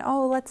 But then,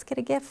 oh, let's get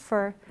a gift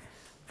for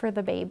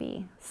the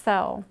baby.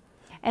 So,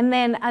 and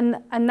then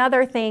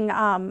another thing,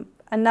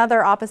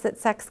 another opposite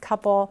sex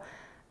couple,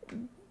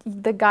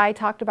 the guy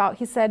talked about,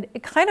 he said,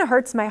 it kind of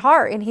hurts my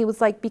heart. And he was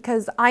like,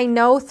 because I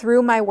know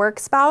through my work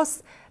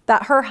spouse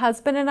that her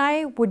husband and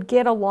I would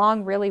get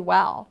along really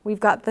well. We've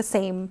got the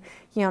same,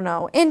 you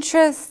know,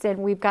 interest and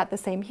we've got the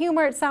same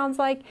humor, it sounds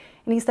like.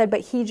 And he said,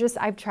 but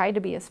I've tried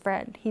to be his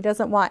friend. He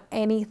doesn't want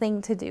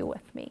anything to do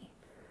with me.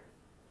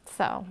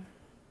 So.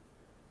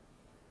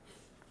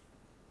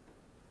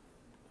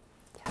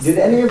 Yes. Did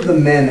any of the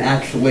men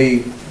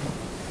actually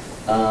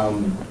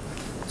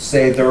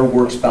say their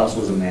work spouse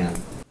was a man?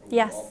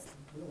 Yes.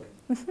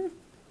 Mm-hmm.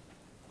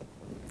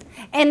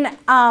 And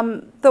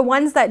the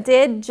ones that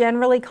did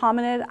generally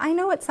commented, I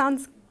know it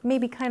sounds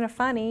maybe kind of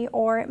funny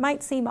or it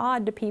might seem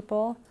odd to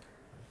people.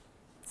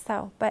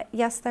 So, but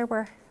yes, there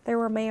were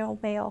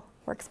male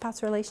work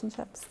spouse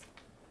relationships.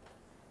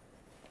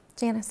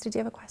 Janice, did you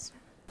have a question?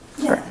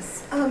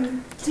 Yes.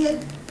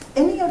 Did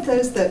any of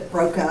those that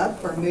broke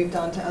up or moved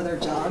on to other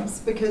jobs,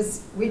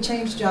 because we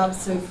change jobs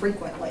so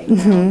frequently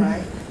now,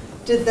 right?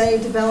 Did they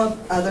develop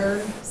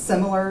other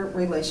similar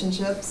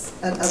relationships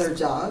at other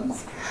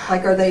jobs?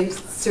 Like, are they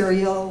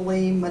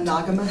serially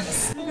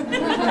monogamous?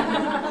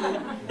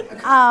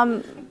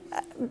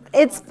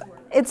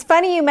 It's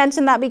funny you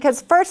mentioned that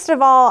because first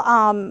of all,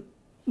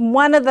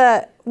 one of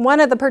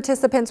the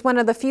participants, one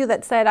of the few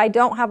that said I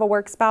don't have a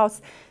work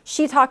spouse,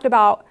 she talked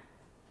about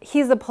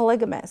he's a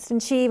polygamist,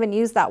 and she even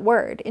used that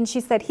word. And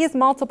she said he has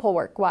multiple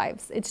work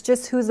wives. It's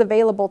just who's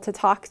available to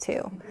talk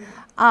to.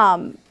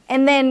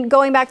 And then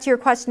going back to your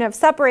question of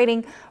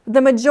separating, the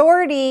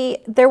majority,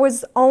 there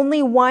was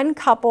only one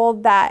couple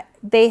that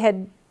they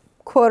had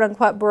quote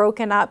unquote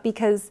broken up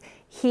because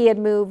he had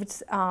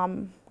moved,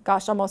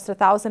 gosh, almost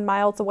 1,000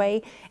 miles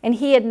away, and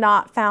he had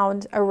not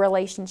found a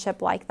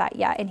relationship like that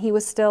yet. And he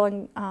was still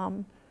in,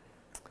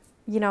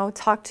 you know,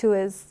 talked to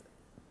his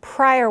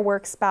prior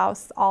work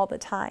spouse all the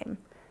time.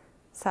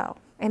 So,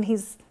 and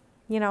he's,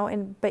 you know,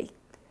 but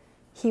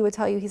he would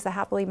tell you he's a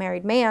happily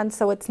married man,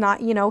 so it's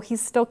not, you know,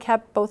 he's still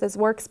kept both his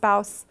work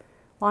spouse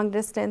long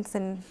distance,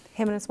 and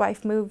him and his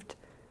wife moved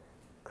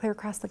clear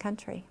across the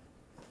country.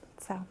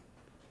 So.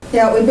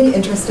 Yeah, it would be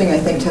interesting, I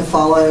think, to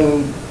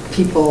follow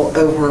people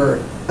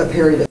over a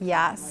period of.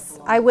 Yes,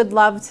 I would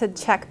love to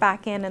check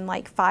back in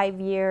like 5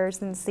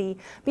 years and see,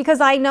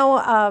 because I know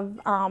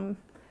of,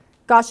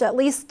 gosh, at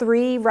least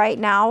 3 right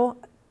now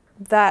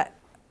that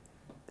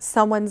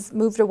someone's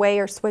moved away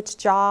or switched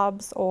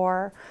jobs,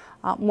 or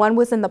one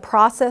was in the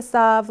process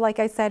of, like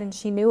I said, and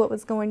she knew it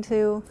was going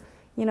to,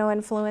 you know,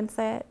 influence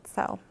it.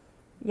 So,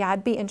 yeah,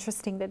 it'd be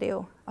interesting to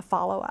do a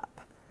follow-up.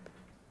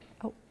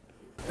 Oh.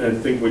 And I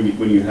think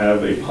when you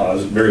have a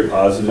very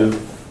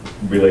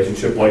positive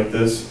relationship like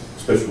this,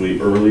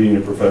 especially early in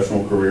your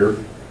professional career,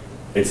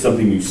 it's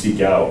something you seek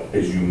out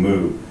as you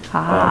move.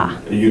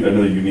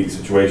 Another unique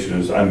situation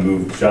is I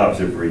moved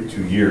jobs every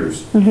 2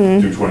 years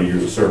through 20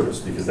 years of service,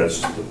 because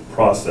that's just the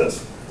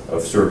process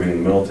of serving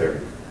in the military.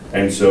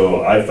 And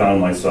so I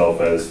found myself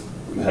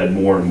had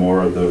more and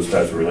more of those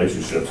types of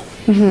relationships,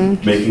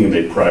 making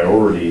it a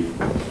priority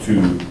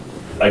to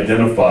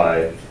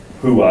identify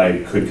who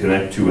I could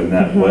connect to in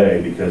that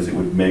way, because it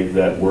would make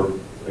that work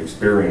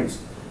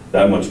experience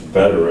that much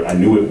better. I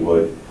knew it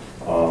would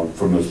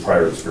from those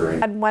prior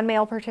experiences. I had one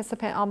male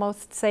participant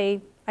almost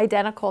say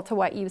identical to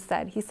what you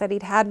said. He said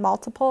he'd had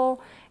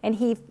multiple, and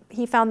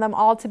he found them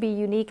all to be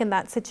unique in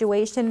that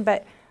situation,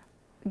 but,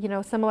 you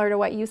know, similar to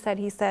what you said,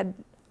 he said,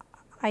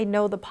 I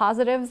know the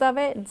positives of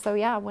it, and so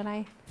yeah,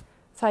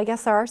 so I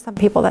guess there are some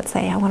people that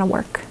say, I want a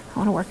work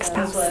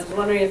spouse. That's what I was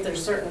wondering, if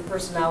there's certain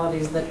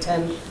personalities that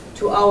tend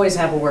to always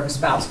have a work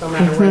spouse, no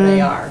matter where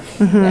they are,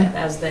 that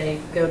as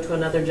they go to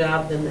another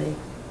job, then they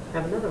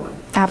have another one.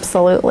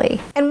 Absolutely.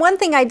 And one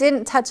thing I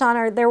didn't touch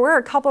on, there were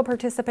a couple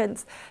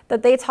participants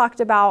that they talked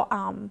about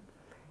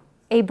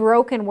a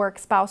broken work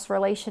spouse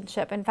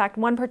relationship. In fact,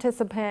 one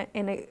participant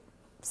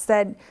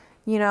said,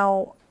 you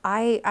know,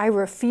 I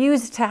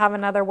refused to have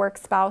another work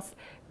spouse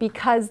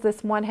because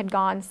this one had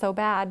gone so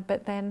bad,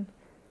 but then,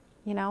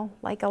 you know,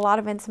 like a lot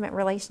of intimate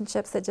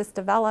relationships that just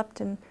developed,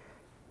 and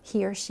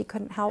he or she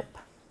couldn't help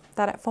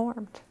that it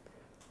formed.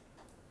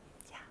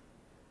 Yeah.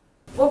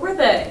 What were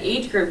the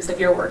age groups of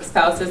your work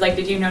spouses? Like,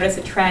 did you notice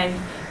a trend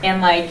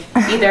in like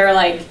either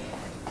like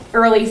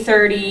early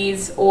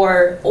 30s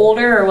or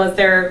older, or was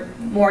there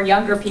more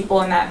younger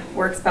people in that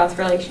work spouse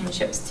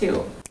relationships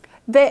too?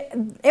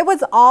 It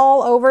was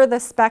all over the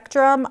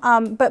spectrum,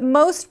 but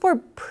most were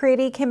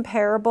pretty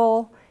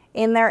comparable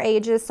in their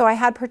ages. So I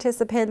had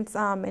participants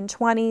in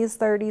 20s,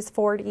 30s,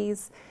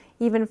 40s,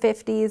 even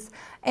 50s.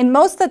 And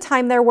most of the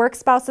time their work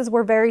spouses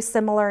were very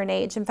similar in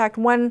age. In fact,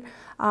 one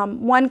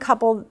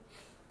couple,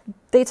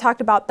 they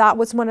talked about that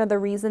was one of the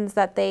reasons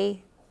that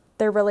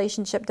their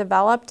relationship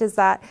developed, is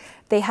that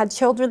they had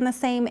children the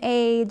same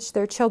age,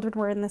 their children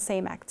were in the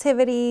same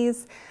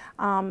activities.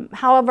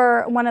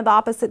 However, one of the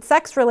opposite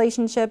sex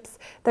relationships,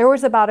 there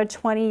was about a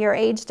 20-year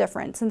age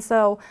difference. And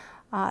so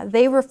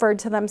they referred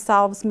to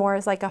themselves more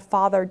as like a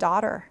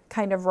father-daughter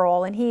kind of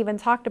role. And he even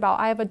talked about,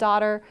 I have a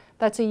daughter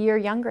that's a year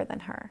younger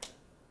than her.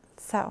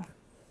 So.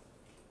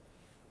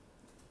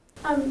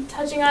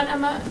 Touching on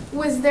Emma,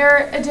 was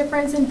there a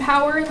difference in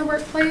power in the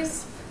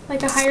workplace?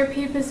 Like a higher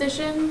paid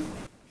position?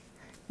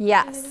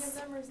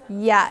 Yes.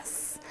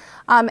 Yes.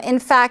 In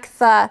fact,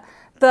 the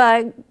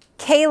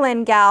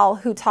Kaylin gal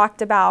who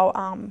talked about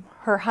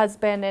her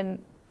husband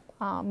and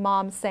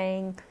mom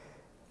saying,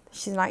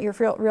 she's not your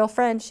real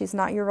friend, she's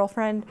not your real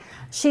friend.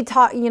 She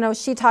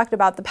talked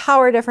about the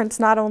power difference,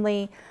 not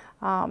only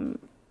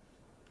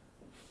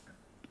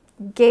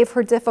gave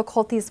her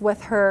difficulties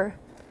with her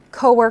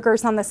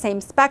coworkers on the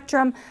same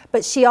spectrum,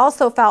 but she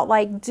also felt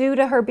like, due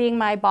to her being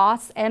my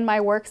boss and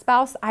my work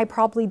spouse, I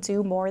probably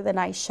do more than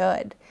I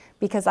should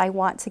because I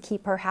want to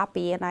keep her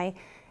happy, and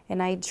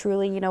I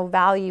truly,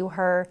 value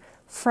her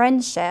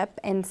friendship.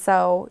 And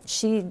so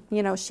she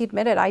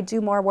admitted, I do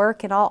more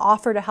work and I'll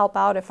offer to help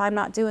out if I'm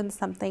not doing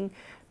something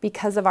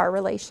because of our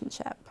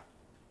relationship.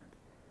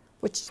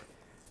 Which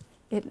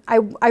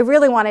I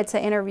really wanted to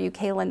interview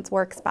Kaylin's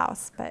work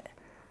spouse, but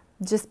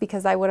just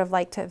because I would have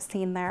liked to have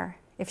seen there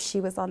if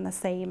she was on the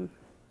same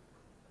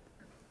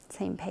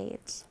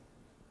page.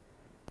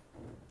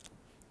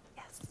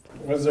 Yes.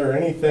 Was there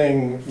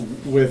anything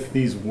with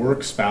these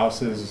work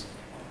spouses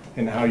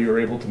and how you were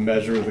able to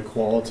measure the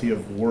quality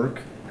of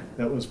work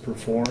that was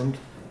performed?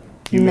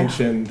 You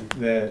mentioned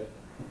that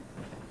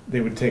they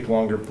would take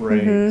longer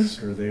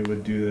breaks or they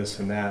would do this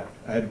and that.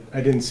 I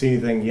didn't see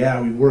anything,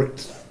 we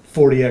worked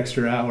 40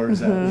 extra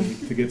hours that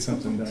week to get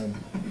something done.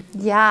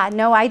 Yeah,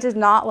 no, I did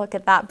not look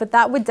at that, but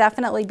that would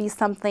definitely be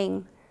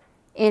something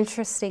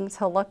interesting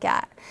to look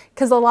at,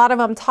 because a lot of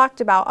them talked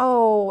about,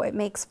 oh, it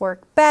makes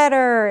work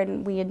better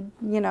and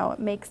it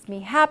makes me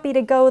happy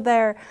to go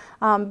there.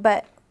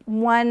 But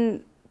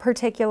one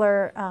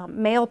particular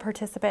male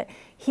participant,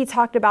 he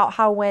talked about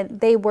how when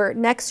they were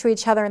next to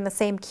each other in the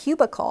same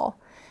cubicle,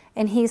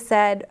 and he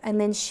said,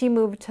 and then she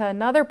moved to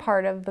another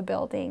part of the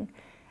building,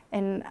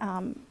 and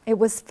it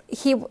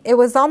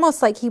was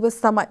almost like he was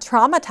somewhat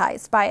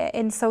traumatized by it.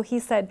 And so he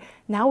said,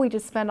 now we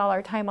just spend all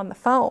our time on the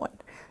phone.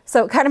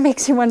 So it kind of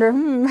makes you wonder,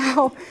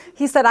 how,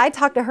 he said, I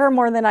talked to her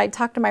more than I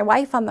talked to my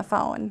wife on the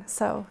phone.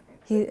 So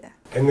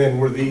And then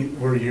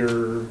were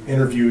your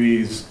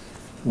interviewees,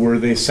 were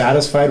they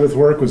satisfied with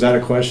work? Was that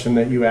a question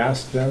that you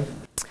asked them?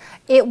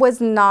 It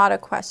was not a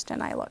question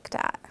I looked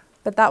at,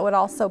 but that would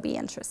also be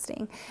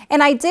interesting.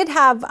 And I did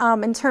have,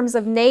 in terms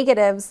of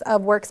negatives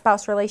of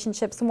work-spouse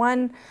relationships,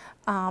 one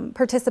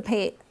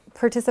participant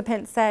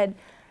said,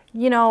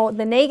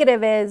 the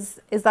negative is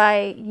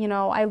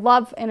I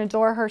love and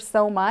adore her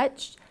so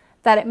much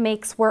that it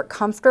makes work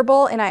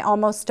comfortable, and I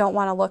almost don't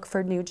want to look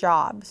for new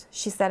jobs.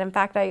 She said, in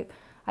fact, I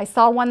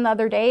saw one the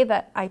other day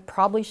that I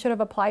probably should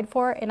have applied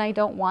for, and I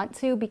don't want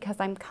to because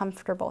I'm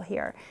comfortable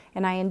here,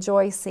 and I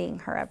enjoy seeing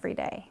her every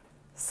day.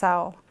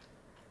 So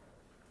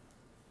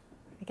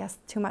I guess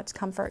too much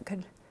comfort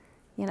could,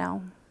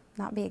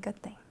 not be a good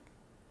thing.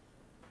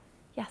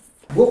 Yes?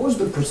 What was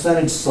the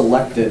percentage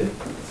selected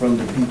from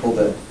the people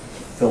that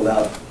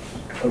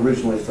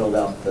originally filled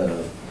out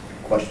the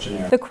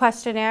questionnaire? The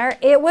questionnaire,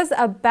 it was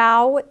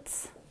about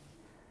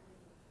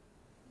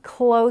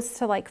close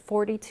to like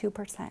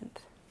 42%.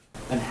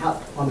 And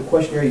how, on the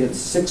questionnaire, you had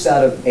 6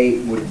 out of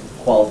 8 would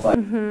qualify.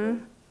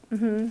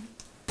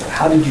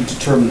 How did you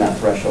determine that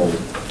threshold?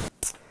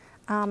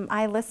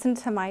 I listened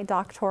to my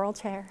doctoral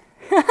chair.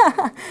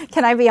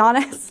 Can I be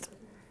honest?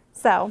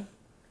 So,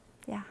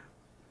 yeah.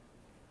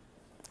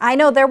 I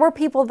know there were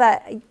people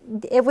that,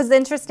 it was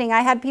interesting.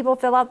 I had people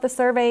fill out the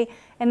survey,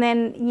 and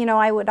then,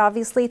 I would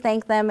obviously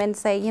thank them and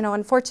say,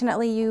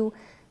 unfortunately you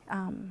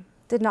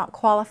did not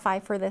qualify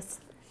for this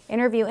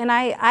interview. And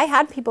I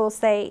had people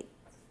say,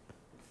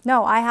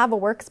 no, I have a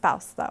work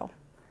spouse though.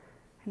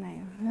 And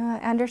I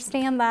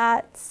understand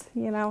that,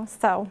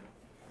 so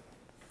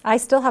I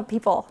still have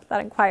people that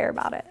inquire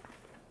about it.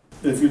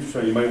 In the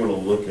future, you might want to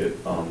look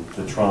at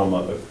the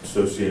trauma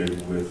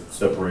associated with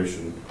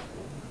separation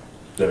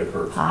that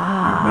occurs.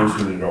 You've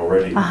mentioned it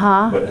already,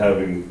 but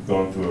having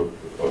gone through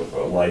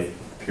a life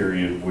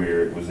period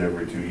where it was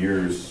every 2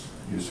 years,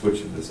 you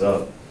switching this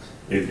up,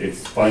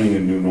 it's finding a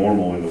new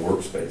normal in the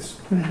workspace.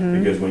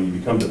 Because when you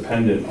become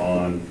dependent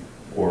on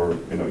or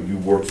you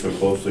work so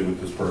closely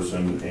with this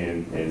person,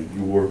 and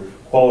your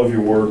quality of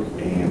your work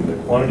and the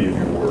quantity of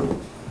your work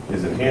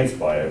is enhanced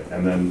by it,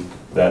 and then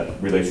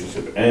that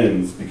relationship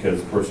ends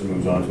because the person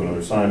moves on to another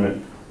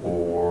assignment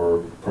or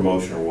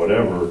promotion or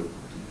whatever.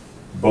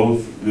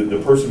 Both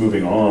the person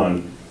moving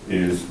on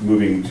is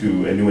moving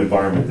to a new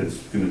environment that's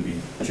going to be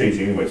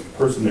changing anyways. The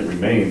person that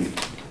remains,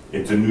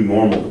 it's a new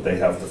normal that they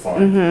have to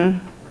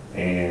find,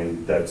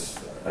 and that's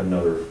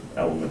another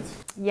element.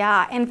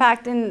 Yeah, in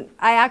fact, I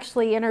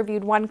actually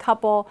interviewed one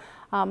couple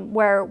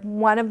where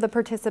one of the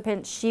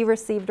participants, she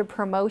received a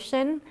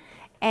promotion,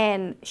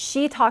 and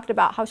she talked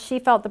about how she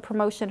felt the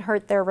promotion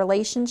hurt their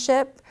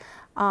relationship.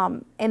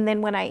 And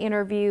then when I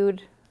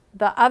interviewed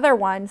the other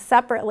one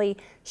separately,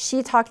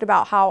 she talked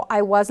about how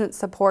I wasn't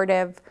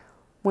supportive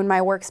when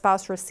my work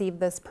spouse received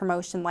this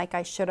promotion like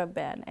I should have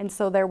been. And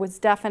so there was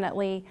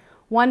definitely,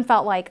 one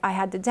felt like I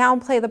had to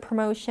downplay the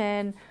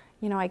promotion,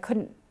 I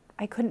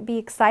couldn't be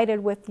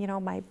excited with,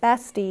 my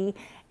bestie,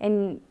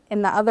 and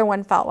the other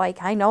one felt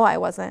like I know I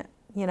wasn't,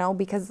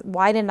 because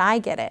why didn't I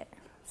get it?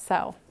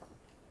 So.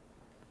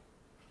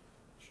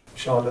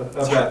 Shaunda,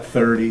 of that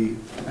 30,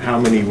 how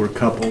many were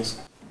couples?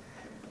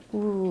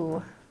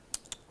 Ooh.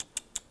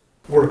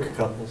 Work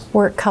couples.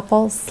 Work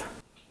couples.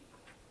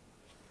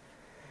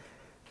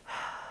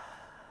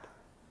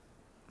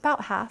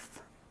 About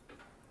half.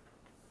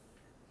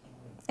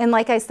 And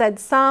like I said,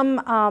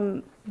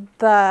 some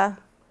their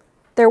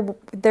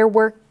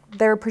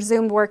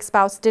presumed work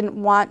spouse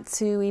didn't want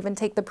to even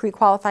take the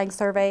pre-qualifying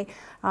survey,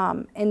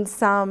 and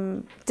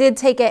some did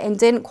take it and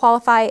didn't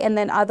qualify, and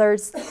then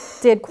others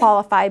did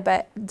qualify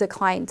but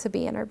declined to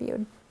be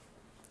interviewed.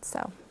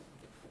 So,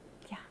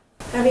 yeah.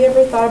 Have you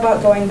ever thought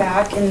about going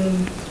back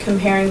and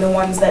comparing the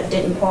ones that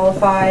didn't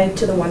qualify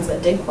to the ones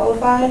that did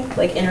qualify?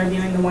 Like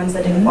interviewing the ones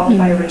that didn't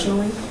qualify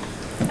originally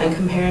and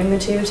comparing the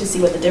two to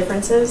see what the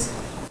difference is?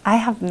 I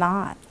have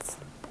not,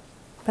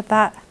 but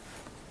that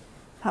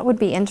would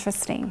be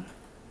interesting.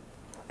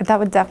 That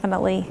would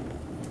definitely,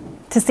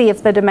 to see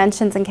if the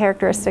dimensions and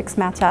characteristics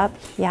match up.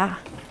 Yeah,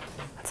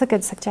 that's a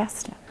good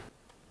suggestion.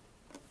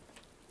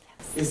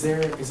 Is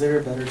there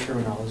a better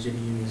terminology to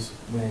use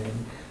when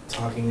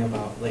talking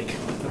about, like,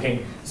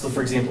 okay, so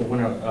for example,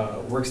 when a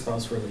work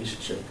spouse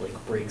relationship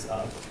breaks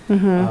up,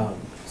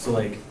 so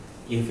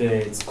if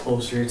it's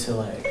closer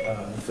to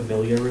a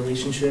familiar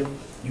relationship,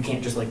 you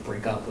can't just like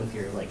break up with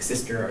your like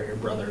sister or your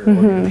brother or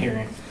your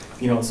parent,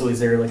 you know, so is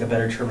there like a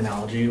better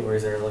terminology, or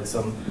is there like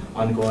some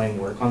ongoing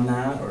work on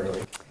that, or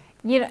like?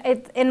 You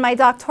know, in my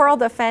doctoral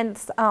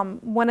defense,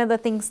 one of the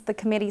things the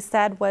committee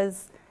said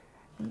was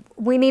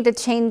we need to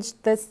change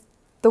this.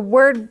 The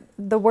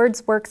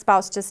words work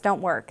spouse just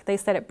don't work. They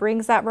said it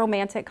brings that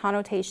romantic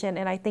connotation,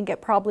 and I think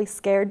it probably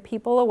scared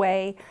people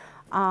away,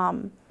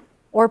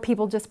 or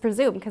people just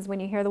presume because when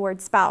you hear the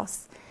word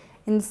spouse.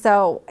 And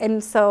so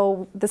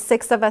the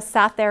six of us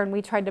sat there and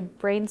we tried to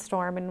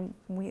brainstorm, and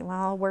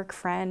well, work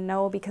friend,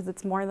 no, because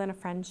it's more than a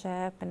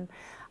friendship,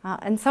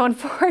 and so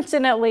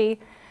unfortunately,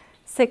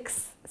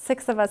 six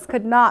of us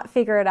could not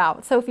figure it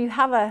out. So if you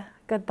have a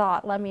good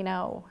thought, let me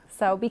know.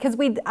 So because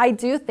I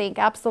do think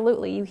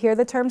absolutely, you hear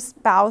the term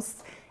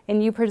spouse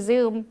and you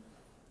presume,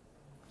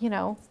 you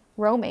know,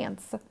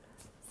 romance.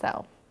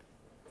 So.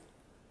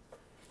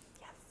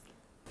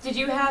 Did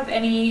you have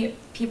any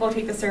people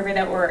take the survey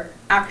that were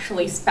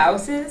actually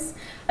spouses?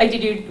 Like,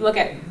 did you look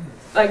at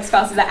like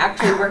spouses that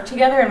actually work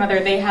together and whether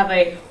they have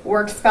a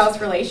work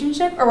spouse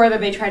relationship or whether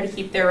they try to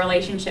keep their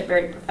relationship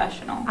very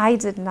professional? I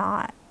did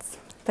not,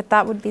 but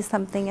that would be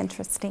something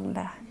interesting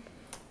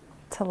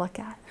to look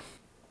at.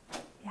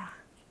 Yeah.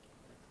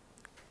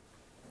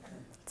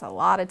 It's a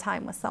lot of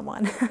time with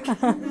someone.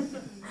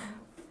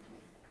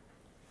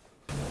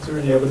 Is there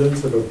any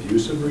evidence of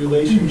abusive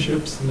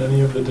relationships in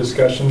any of the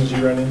discussions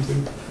you run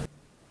into?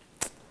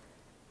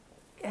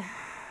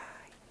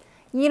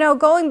 You know,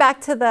 going back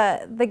to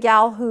the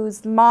gal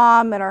whose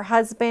mom and her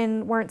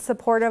husband weren't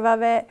supportive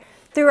of it,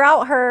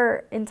 throughout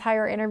her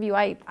entire interview,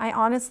 I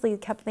honestly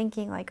kept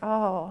thinking like,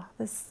 oh,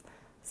 this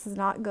is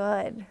not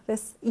good.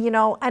 This, you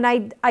know, and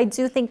I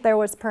do think there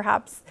was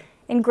perhaps,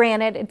 and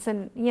granted, it's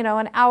an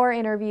hour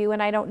interview,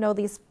 and I don't know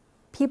these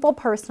people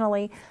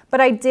personally, but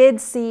I did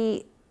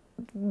see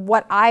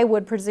what I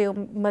would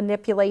presume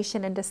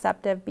manipulation and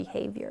deceptive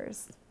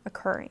behaviors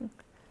occurring.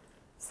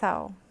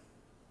 So.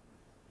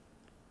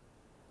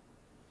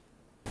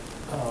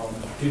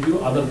 Did you,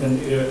 other than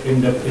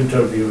in-depth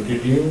interview,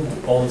 did you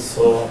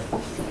also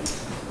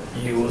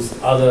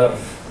use other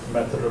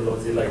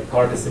methodology like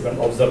participant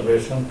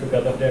observation to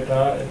gather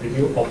data? Did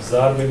you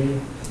observe any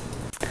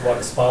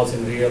work spouse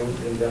in real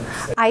in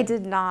that? I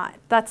did not.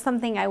 That's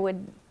something I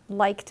would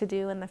like to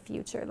do in the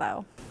future,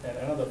 though. And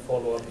another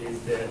follow-up is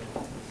that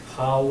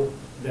how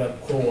their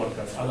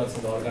co-workers, others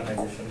in the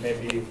organization,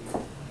 maybe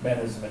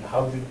management,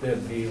 how did they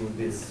view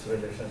this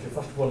relationship?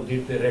 First of all,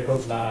 did they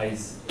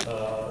recognize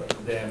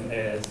them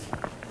as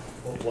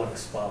work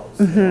spouse?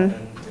 And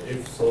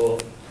if so,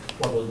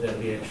 what was their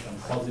reaction?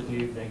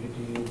 Positive,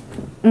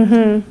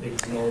 negative,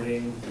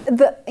 ignoring?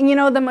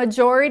 The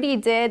majority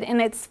did, and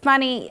it's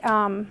funny,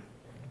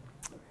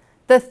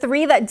 the The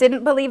 3 that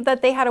didn't believe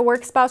that they had a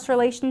work-spouse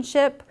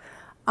relationship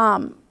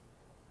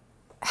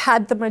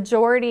had the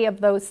majority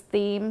of those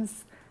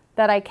themes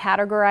that I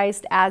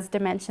categorized as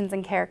dimensions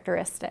and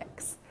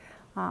characteristics.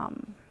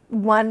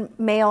 One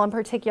male in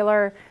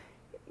particular,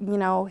 you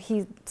know,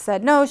 he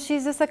said, no,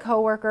 she's just a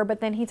coworker, but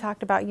then he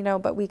talked about, you know,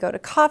 but we go to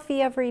coffee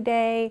every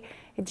day,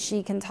 and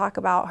she can talk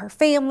about her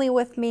family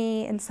with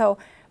me, and so,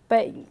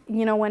 but,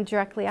 you know, when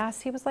directly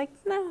asked, he was like,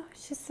 no,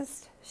 she's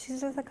just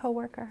a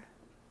coworker,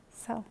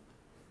 so.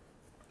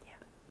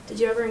 Did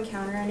you ever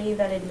encounter any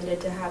that admitted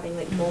to having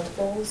like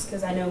multiples?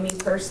 Because I know me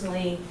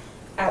personally,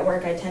 at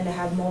work I tend to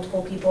have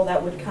multiple people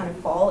that would kind of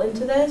fall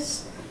into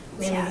this.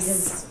 Mainly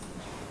because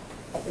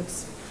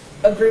it's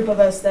a group of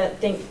us that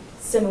think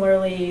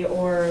similarly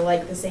or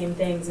like the same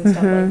things and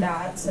stuff like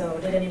that. So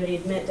did anybody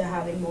admit to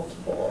having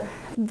multiple?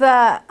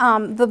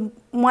 The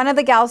one of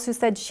the gals who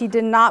said she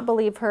did not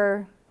believe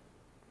her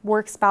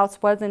work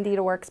spouse was indeed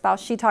a work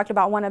spouse, she talked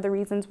about one of the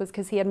reasons was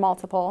because he had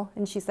multiple,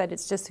 and she said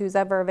it's just who's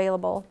ever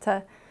available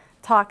to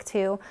talk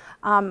to.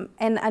 And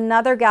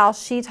another gal,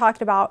 she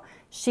talked about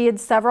she had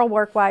several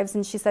work wives,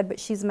 and she said, but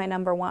she's my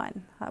number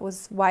one. That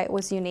was why it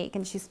was unique,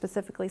 and she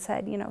specifically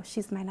said, you know,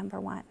 she's my number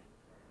one.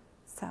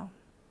 So,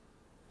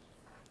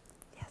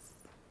 yes.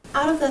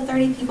 Out of the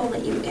 30 people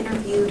that you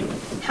interviewed,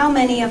 how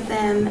many of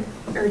them,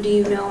 or do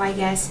you know, I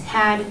guess,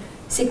 had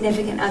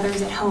significant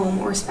others at home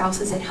or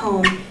spouses at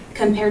home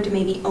compared to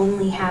maybe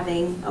only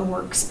having a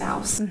work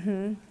spouse?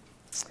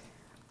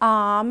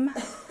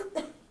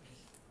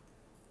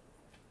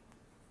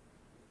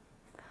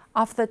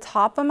 Off the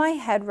top of my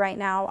head right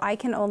now, I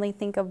can only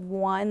think of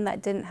one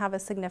that didn't have a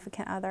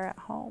significant other at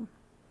home.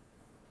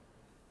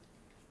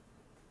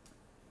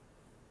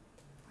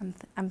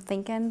 I'm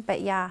thinking,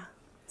 but yeah.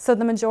 So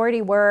the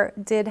majority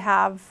did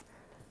have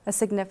a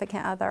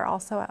significant other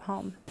also at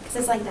home. Because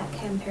it's like that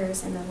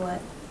comparison of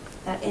what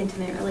that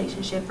intimate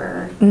relationship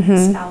or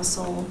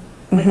spousal,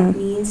 what that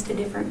means to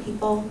different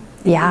people.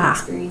 Yeah. If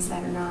you experience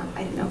that or not.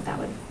 I didn't know if that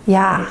would make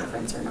a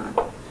difference or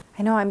not.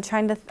 I know, I'm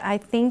trying to, I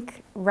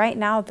think right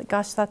now,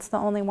 gosh, that's the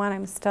only one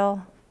I'm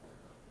still,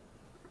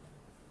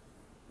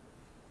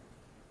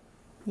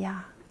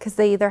 because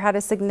they either had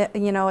a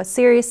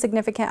serious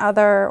significant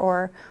other,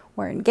 or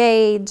were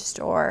engaged,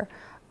 or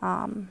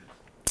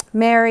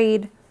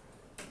married.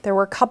 There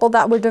were a couple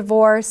that were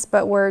divorced,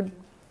 but were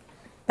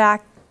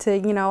back to,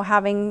 you know,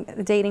 having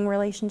a dating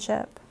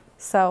relationship.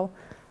 So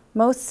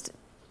most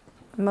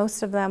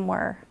of them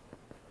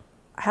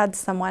had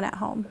someone at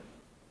home.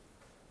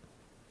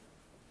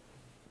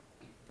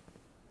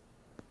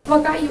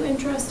 What got you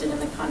interested in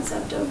the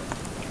concept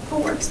of a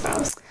work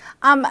spouse?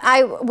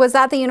 I was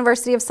at the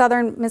University of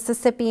Southern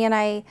Mississippi, and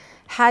I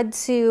had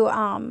to,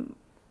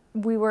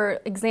 we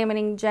were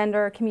examining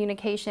gender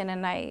communication,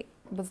 and I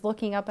was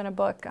looking up in a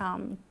book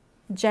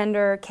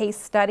gender case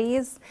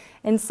studies,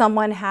 and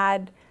someone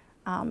had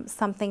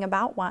something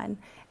about one.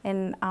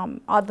 And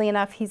oddly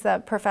enough, he's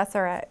a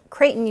professor at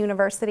Creighton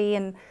University,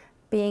 and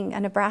being a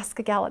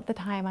Nebraska gal at the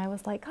time, I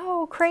was like,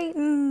 oh,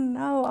 Creighton,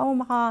 oh,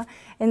 Omaha.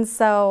 And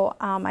so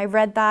I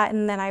read that,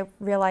 and then I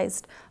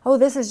realized, oh,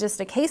 this is just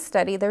a case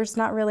study. There's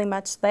not really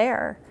much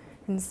there.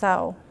 And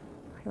so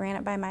I ran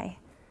it by my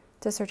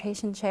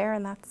dissertation chair,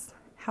 and that's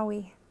how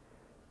we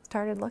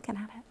started looking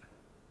at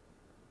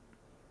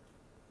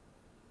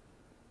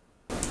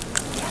it.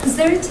 Is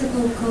there a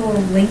typical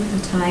length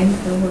of time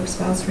for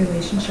work-spouse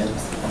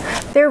relationships?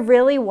 There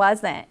really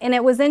wasn't. And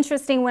it was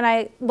interesting when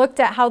I looked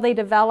at how they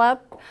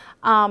develop.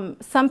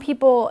 Some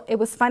people, it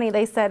was funny,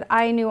 they said,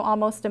 I knew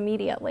almost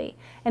immediately.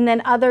 And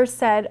then others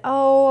said,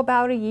 oh,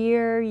 about a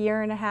year,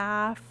 year and a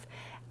half.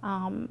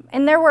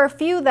 And there were a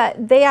few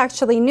that they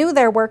actually knew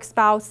their work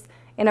spouse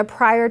in a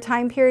prior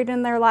time period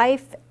in their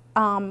life,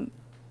 and,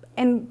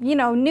 you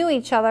know, knew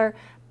each other,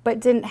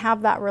 but didn't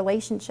have that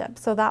relationship.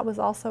 So that was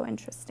also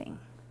interesting.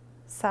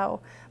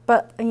 So,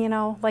 but, you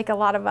know, like a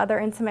lot of other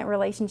intimate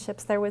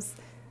relationships, there was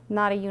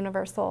not a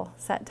universal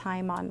set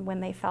time on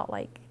when they felt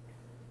like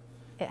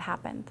it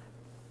happened.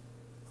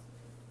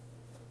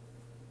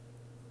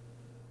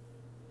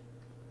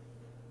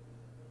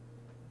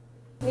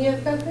 Any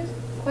other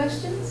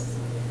questions?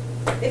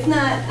 If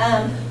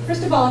not,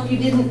 first of all, if you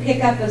didn't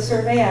pick up the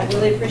survey, I'd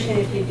really appreciate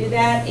it if you do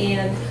that.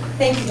 And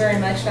thank you very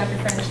much, Dr.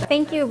 French.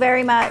 Thank you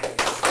very much.